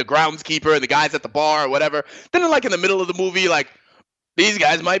suck, like the groundskeeper and the guys at the bar or whatever. Then like in the middle of the movie, like, these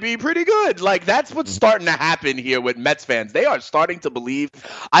guys might be pretty good. Like, that's what's starting to happen here with Mets fans. They are starting to believe.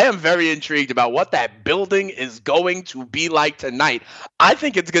 I am very intrigued about what that building is going to be like tonight. I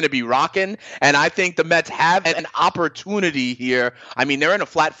think it's going to be rocking, and I think the Mets have an opportunity here. I mean, they're in a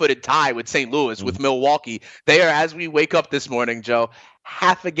flat-footed tie with St. Louis, with Milwaukee. They are, as we wake up this morning, Joe,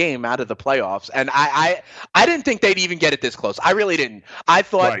 half a game out of the playoffs. And I didn't think they'd even get it this close. I really didn't. I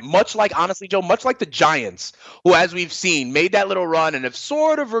thought much like the Giants, who, as we've seen, made that little run and have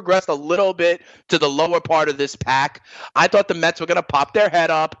sort of regressed a little bit to the lower part of this pack. I thought the Mets were going to pop their head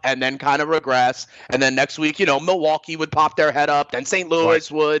up and then kind of regress. And then next week, Milwaukee would pop their head up, then St.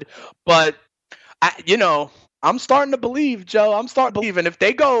 Louis would. But, I'm starting to believe, Joe. I'm starting to believe. And if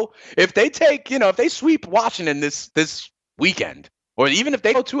they sweep Washington this weekend, or even if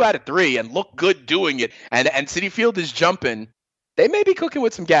they go 2 out of 3 and look good doing it, and Citi Field is jumping, they may be cooking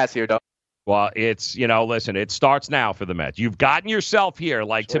with some gas here, though. Well, it's, listen, it starts now for the Mets. You've gotten yourself here.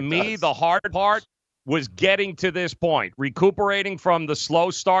 Like, to me, the hard part was getting to this point, recuperating from the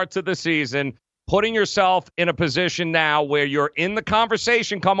slow start to the season, putting yourself in a position now where you're in the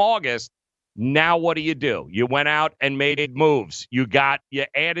conversation come August. Now what do? You went out and made moves. You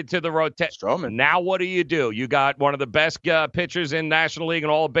added to the rotation. Now what do? You got one of the best pitchers in National League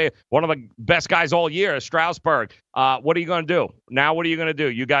and one of the best guys all year, Strasburg. What are you going to do? Now what are you going to do?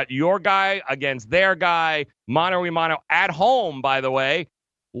 You got your guy against their guy, mano a mano, at home, by the way.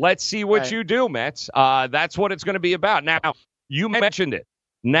 Let's see what you do, Mets. That's what it's going to be about. Now, you mentioned it.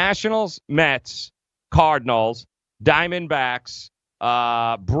 Nationals, Mets, Cardinals, Diamondbacks,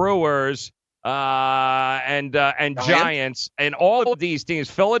 Brewers, and Giants, and all of these teams.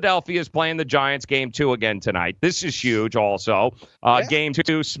 Philadelphia is playing the Giants game 2 again tonight. This is huge also. Game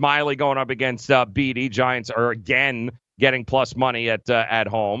 2, Smiley going up against Beatty. Giants are again getting plus money at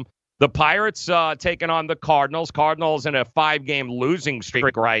home. The Pirates taking on the Cardinals. Cardinals in a 5-game losing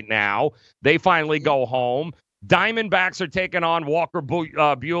streak right now. They finally go home. Diamondbacks are taking on Walker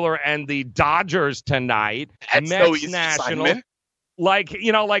Buehler and the Dodgers tonight. That's Mets, Nationals. Like,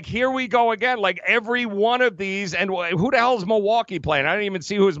 here we go again. Like, every one of these, and who the hell is Milwaukee playing? I didn't even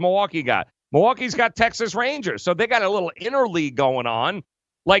see who's Milwaukee got. Milwaukee's got Texas Rangers, so they got a little interleague going on.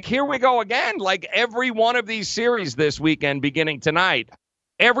 Like, here we go again. Like, every one of these series this weekend beginning tonight,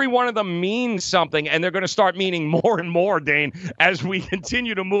 every one of them means something, and they're going to start meaning more and more, Dane, as we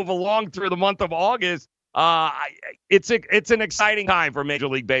continue to move along through the month of August. It's an exciting time for Major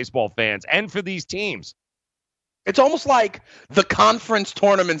League Baseball fans and for these teams. It's almost like the conference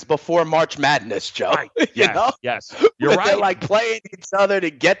tournaments before March Madness, Joe. Right. Yes. You're right. They're like playing each other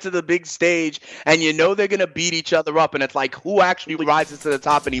to get to the big stage, and they're going to beat each other up, and it's like who actually rises to the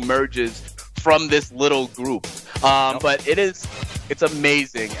top and emerges from this little group. But it's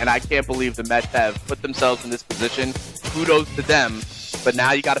amazing, and I can't believe the Mets have put themselves in this position. Kudos to them, but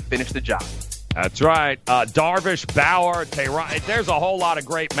now you got to finish the job. That's right. Darvish, Bauer, Tehran. There's a whole lot of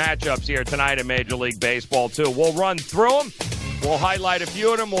great matchups here tonight in Major League Baseball, too. We'll run through them. We'll highlight a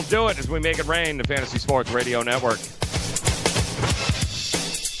few of them. We'll do it as we make it rain, the Fantasy Sports Radio Network.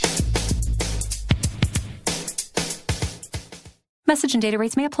 Message and data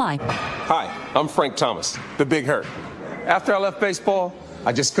rates may apply. Hi, I'm Frank Thomas, the Big Hurt. After I left baseball,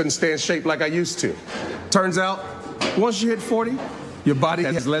 I just couldn't stay in shape like I used to. Turns out, once you hit 40, your body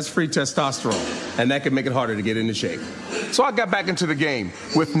has less free testosterone, and that can make it harder to get into shape. So I got back into the game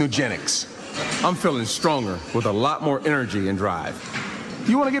with Nugenics. I'm feeling stronger with a lot more energy and drive.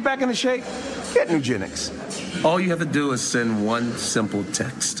 You want to get back into shape? Get Nugenics. All you have to do is send one simple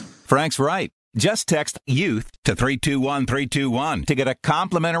text. Frank's right. Just text YOUTH to 321321 to get a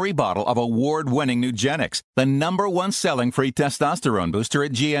complimentary bottle of award-winning Nugenix, the #1 selling free testosterone booster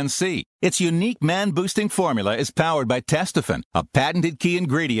at GNC. Its unique man-boosting formula is powered by Testofen, a patented key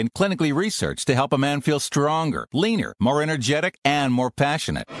ingredient clinically researched to help a man feel stronger, leaner, more energetic, and more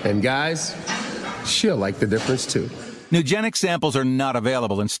passionate. And guys, she'll like the difference too. Nugenix samples are not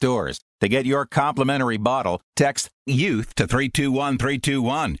available in stores. To get your complimentary bottle, text YOUTH to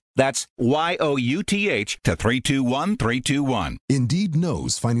 321321. That's YOUTH to 321321. Indeed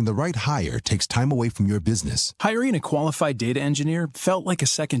knows finding the right hire takes time away from your business. Hiring a qualified data engineer felt like a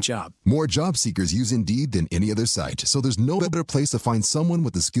second job. More job seekers use Indeed than any other site, so there's no better place to find someone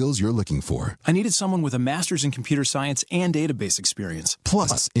with the skills you're looking for. I needed someone with a master's in computer science and database experience.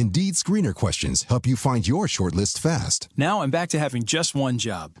 Plus, Indeed screener questions help you find your shortlist fast. Now I'm back to having just one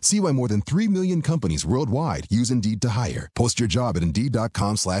job. See why more than 3 million companies worldwide use Indeed to hire. Post your job at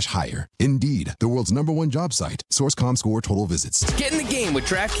Indeed.com/hire. Indeed, the world's #1 job site. Source.com score total visits. Get in the game with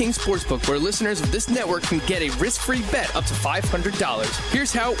DraftKings Sportsbook, where listeners of this network can get a risk-free bet up to $500.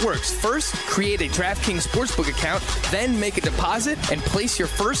 Here's how it works. First, create a DraftKings Sportsbook account, then make a deposit and place your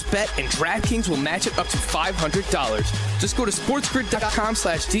first bet, and DraftKings will match it up to $500. Just go to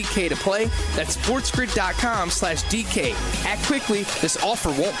sportsgrid.com/DK to play. That's sportsgrid.com/DK. Act quickly. This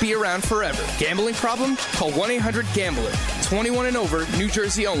offer won't be around forever. Gambling problem? Call 1-800-GAMBLER. 21 and over, New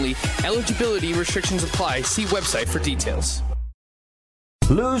Jersey only. Eligibility restrictions apply. See website for details.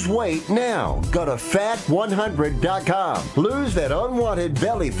 Lose weight now. Go to fat100.com. Lose that unwanted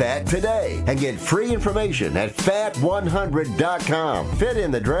belly fat today and get free information at fat100.com. Fit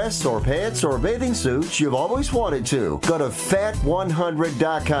in the dress or pants or bathing suits you've always wanted to. Go to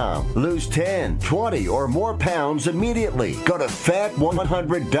fat100.com. Lose 10, 20, or more pounds immediately. Go to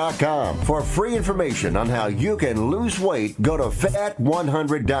fat100.com. For free information on how you can lose weight, go to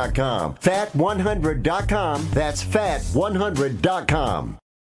fat100.com. Fat100.com. That's fat100.com.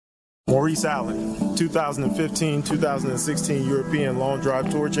 Maurice Allen, 2015-2016 European Long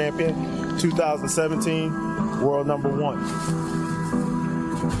Drive Tour Champion, 2017 World #1.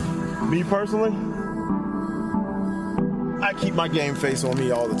 Me personally, I keep my game face on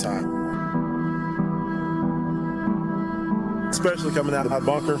me all the time. Especially coming out of my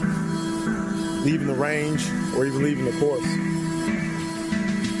bunker, leaving the range, or even leaving the course.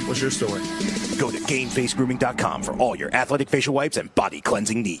 What's your story? Go to GameFaceGrooming.com for all your athletic facial wipes and body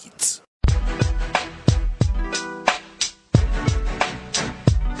cleansing needs.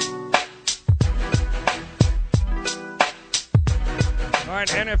 All right,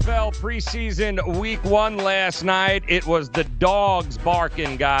 NFL preseason week 1 last night. It was the dogs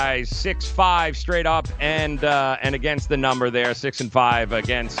barking, guys. 6-5 straight up and against the number there. 6-5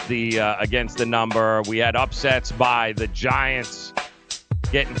 against the number. We had upsets by the Giants,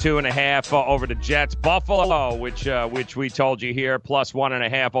 getting 2.5 over the Jets. Buffalo, which we told you here, plus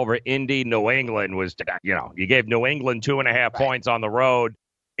 1.5 over Indy. New England was, you gave New England 2.5 points on the road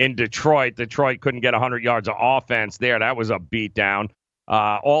in Detroit. Detroit couldn't get 100 yards of offense there. That was a beatdown.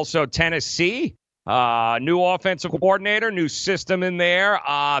 Also, Tennessee, new offensive coordinator, new system in there,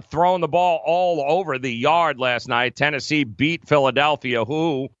 throwing the ball all over the yard last night. Tennessee beat Philadelphia,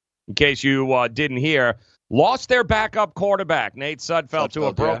 who, in case you didn't hear, lost their backup quarterback, Nate Sudfeld, to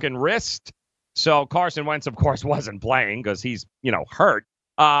a broken wrist. So Carson Wentz, of course, wasn't playing because he's, hurt.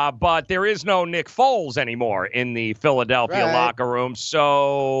 But there is no Nick Foles anymore in the Philadelphia locker room.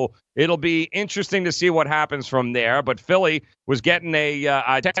 So it'll be interesting to see what happens from there. But Philly was getting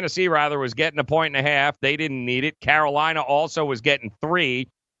Tennessee was getting 1.5. They didn't need it. Carolina also was getting 3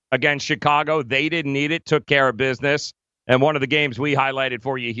 against Chicago. They didn't need it. Took care of business. And one of the games we highlighted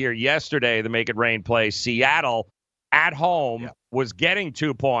for you here yesterday, the Make It Rain play, Seattle at home was getting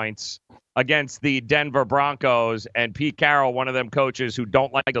 2 points against the Denver Broncos. And Pete Carroll, one of them coaches who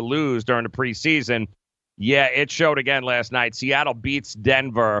don't like to lose during the preseason, it showed again last night. Seattle beats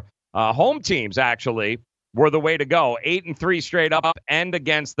Denver. Home teams, actually, were the way to go. 8-3 straight up and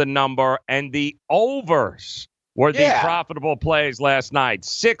against the number. And the overs were the profitable plays last night.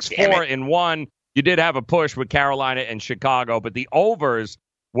 6-4-1. You did have a push with Carolina and Chicago, but the overs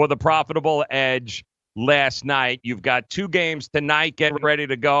were the profitable edge last night. You've got 2 games tonight getting ready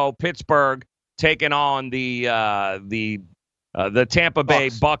to go. Pittsburgh taking on the Tampa Bay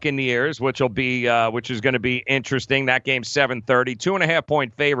Buccaneers, which is going to be interesting. That game's 7:30.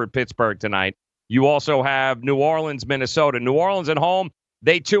 2.5-point favorite Pittsburgh tonight. You also have New Orleans, Minnesota. New Orleans at home,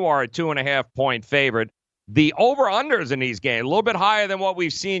 they too are a 2.5-point favorite. The over-unders in these games, a little bit higher than what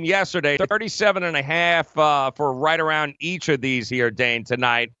we've seen yesterday. 37.5 for right around each of these here, Dane,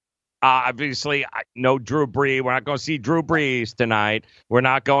 tonight. Obviously, no Drew Brees. We're not going to see Drew Brees tonight. We're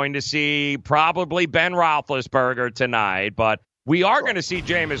not going to see probably Ben Roethlisberger tonight, but we are going to see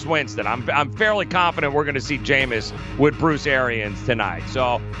Jameis Winston. I'm fairly confident we're going to see Jameis with Bruce Arians tonight.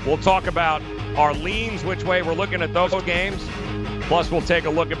 So we'll talk about our leans, which way we're looking at those games. Plus, we'll take a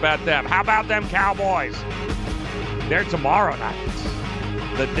look at them. How about them Cowboys? They're tomorrow night.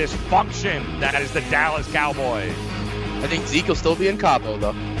 The dysfunction that is the Dallas Cowboys. I think Zeke will still be in Cabo,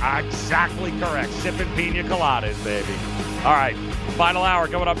 though. Exactly correct. Sipping pina coladas, baby. All right, final hour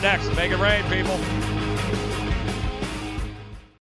coming up next. Make it rain, people.